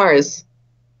 And Mars.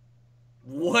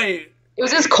 Wait. It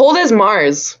was as cold as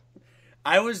Mars.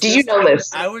 Did you know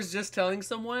this? I was just telling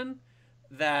someone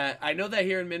that I know that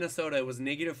here in Minnesota it was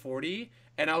 -40,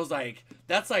 and I was like,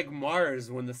 that's like Mars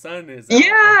when the sun is out.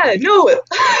 Yeah, no.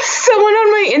 Someone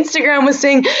on my Instagram was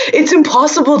saying it's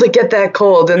impossible to get that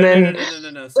cold, and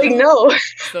no. So, like no.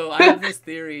 So I have this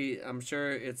theory. I'm sure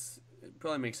it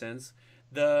probably makes sense.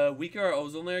 The weaker our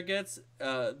ozone layer gets,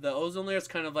 the ozone layer is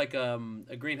kind of like a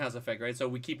greenhouse effect, right? So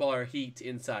we keep all our heat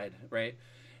inside, right?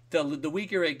 The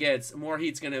weaker it gets, more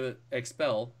heat's going to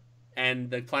expel,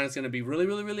 and the planet's going to be really,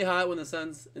 really, really hot when the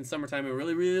sun's in summertime and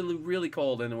really, really, really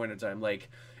cold in the wintertime. Like,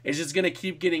 it's just going to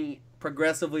keep getting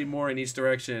progressively more in each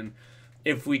direction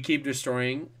if we keep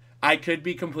destroying. I could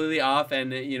be completely off, and,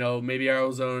 maybe our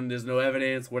ozone, there's no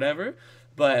evidence, whatever.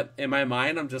 But in my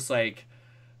mind, I'm just like,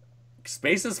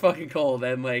 space is fucking cold,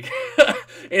 and like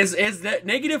is that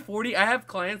 -40? I have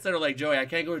clients that are like, Joey, I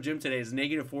can't go to the gym today, it's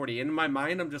 -40. And in my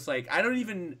mind I'm just like, I don't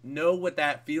even know what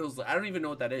that feels like. I don't even know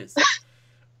what that is.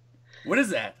 What is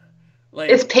that? Like,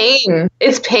 it's pain,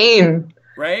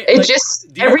 right? It like,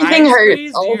 just everything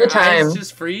hurts all the time. Eyes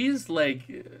just freeze, like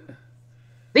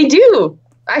they do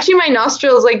actually. My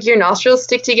nostrils, like your nostrils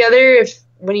stick together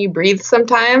when you breathe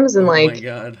sometimes, and oh like my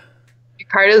god,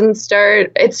 car doesn't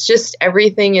start. It's just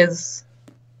everything is,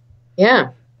 yeah.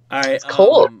 All right, it's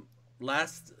cold.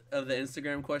 Last of the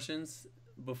Instagram questions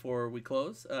before we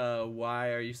close.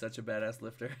 Why are you such a badass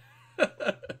lifter?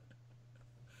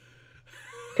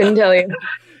 Couldn't tell you.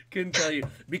 Couldn't tell you.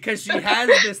 Because she has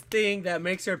this thing that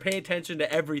makes her pay attention to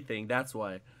everything. That's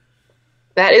why.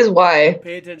 That is why.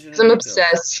 Pay attention to I'm details.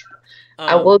 obsessed.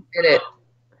 I will get it.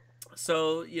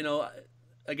 So,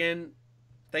 again,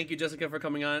 thank you, Jessica, for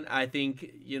coming on. I think,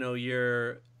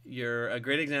 you're a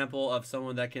great example of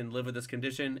someone that can live with this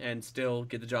condition and still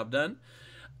get the job done.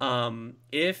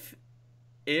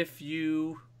 If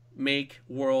you make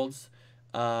worlds,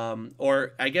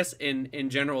 or I guess in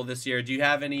general this year, do you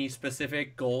have any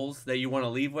specific goals that you want to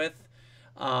leave with?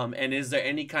 And is there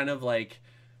any kind of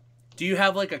do you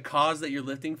have a cause that you're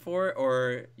lifting for,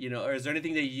 or or is there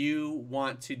anything that you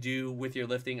want to do with your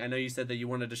lifting? I know you said that you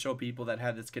wanted to show people that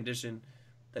have this condition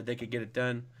that they could get it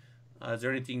done. Is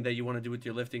there anything that you want to do with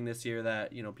your lifting this year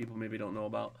that people maybe don't know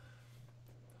about?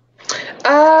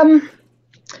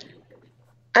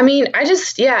 I mean, I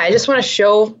just want to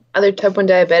show other type 1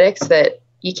 diabetics that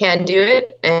you can do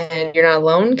it and you're not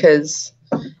alone, because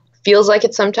it feels like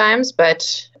it sometimes.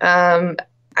 But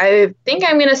I think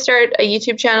I'm going to start a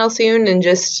YouTube channel soon and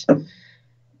just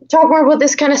talk more about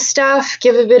this kind of stuff,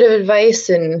 give a bit of advice,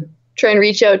 and try and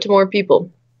reach out to more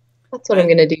people. That's what I'm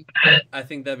going to do. I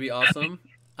think that'd be awesome.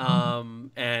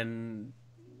 And,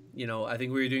 I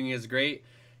think what you're doing is great.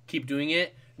 Keep doing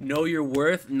it. Know your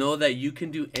worth. Know that you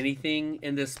can do anything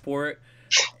in this sport.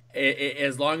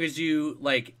 As long as you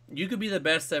could be the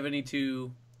best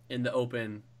 72 in the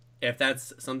open. If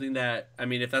that's something that,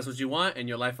 if that's what you want and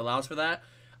your life allows for that,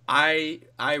 I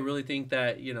really think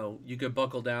that, you could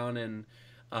buckle down and,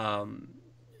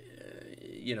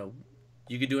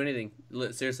 you could do anything.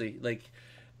 Seriously.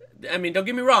 Don't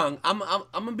get me wrong. I'm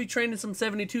gonna be training some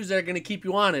 72s that are gonna keep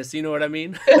you honest. You know what I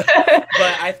mean?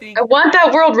 But I think I want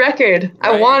that world record.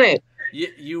 Right? I want it.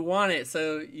 You want it,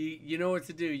 so you know what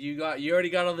to do. You already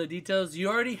got all the details. You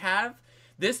already have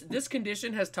this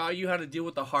condition has taught you how to deal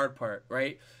with the hard part,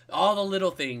 right? All the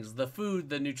little things, the food,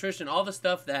 the nutrition, all the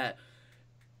stuff that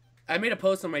I made a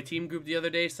post on my team group the other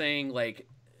day saying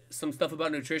some stuff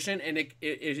about nutrition, and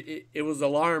it was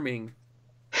alarming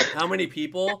how many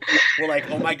people were like,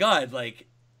 oh my God,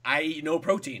 I eat no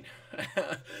protein.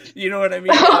 You know what I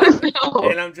mean? Oh, no.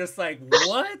 And I'm just like,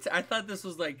 what? I thought this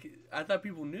was I thought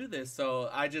people knew this. So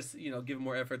I just, give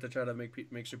more effort to try to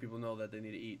make sure people know that they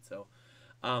need to eat. So,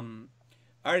 all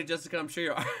right, Jessica, I'm sure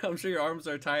your arms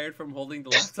are tired from holding the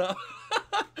laptop.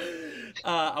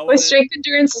 My strength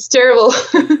endurance is terrible.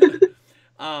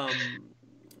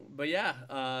 But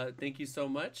yeah, thank you so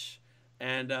much.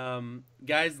 And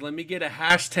guys, let me get a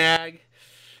hashtag.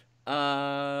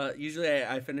 Usually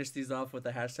I finish these off with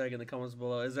a hashtag in the comments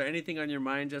below. Is there anything on your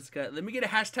mind, Jessica? Let me get a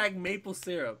hashtag maple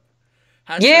syrup.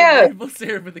 Hashtag maple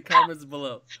syrup in the comments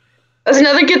below. That's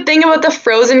another good thing about the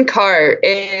frozen car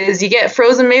is you get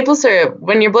frozen maple syrup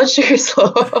when your blood sugar's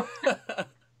low.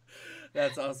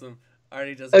 That's awesome.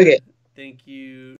 Alrighty, Jessica. Okay. Thank you.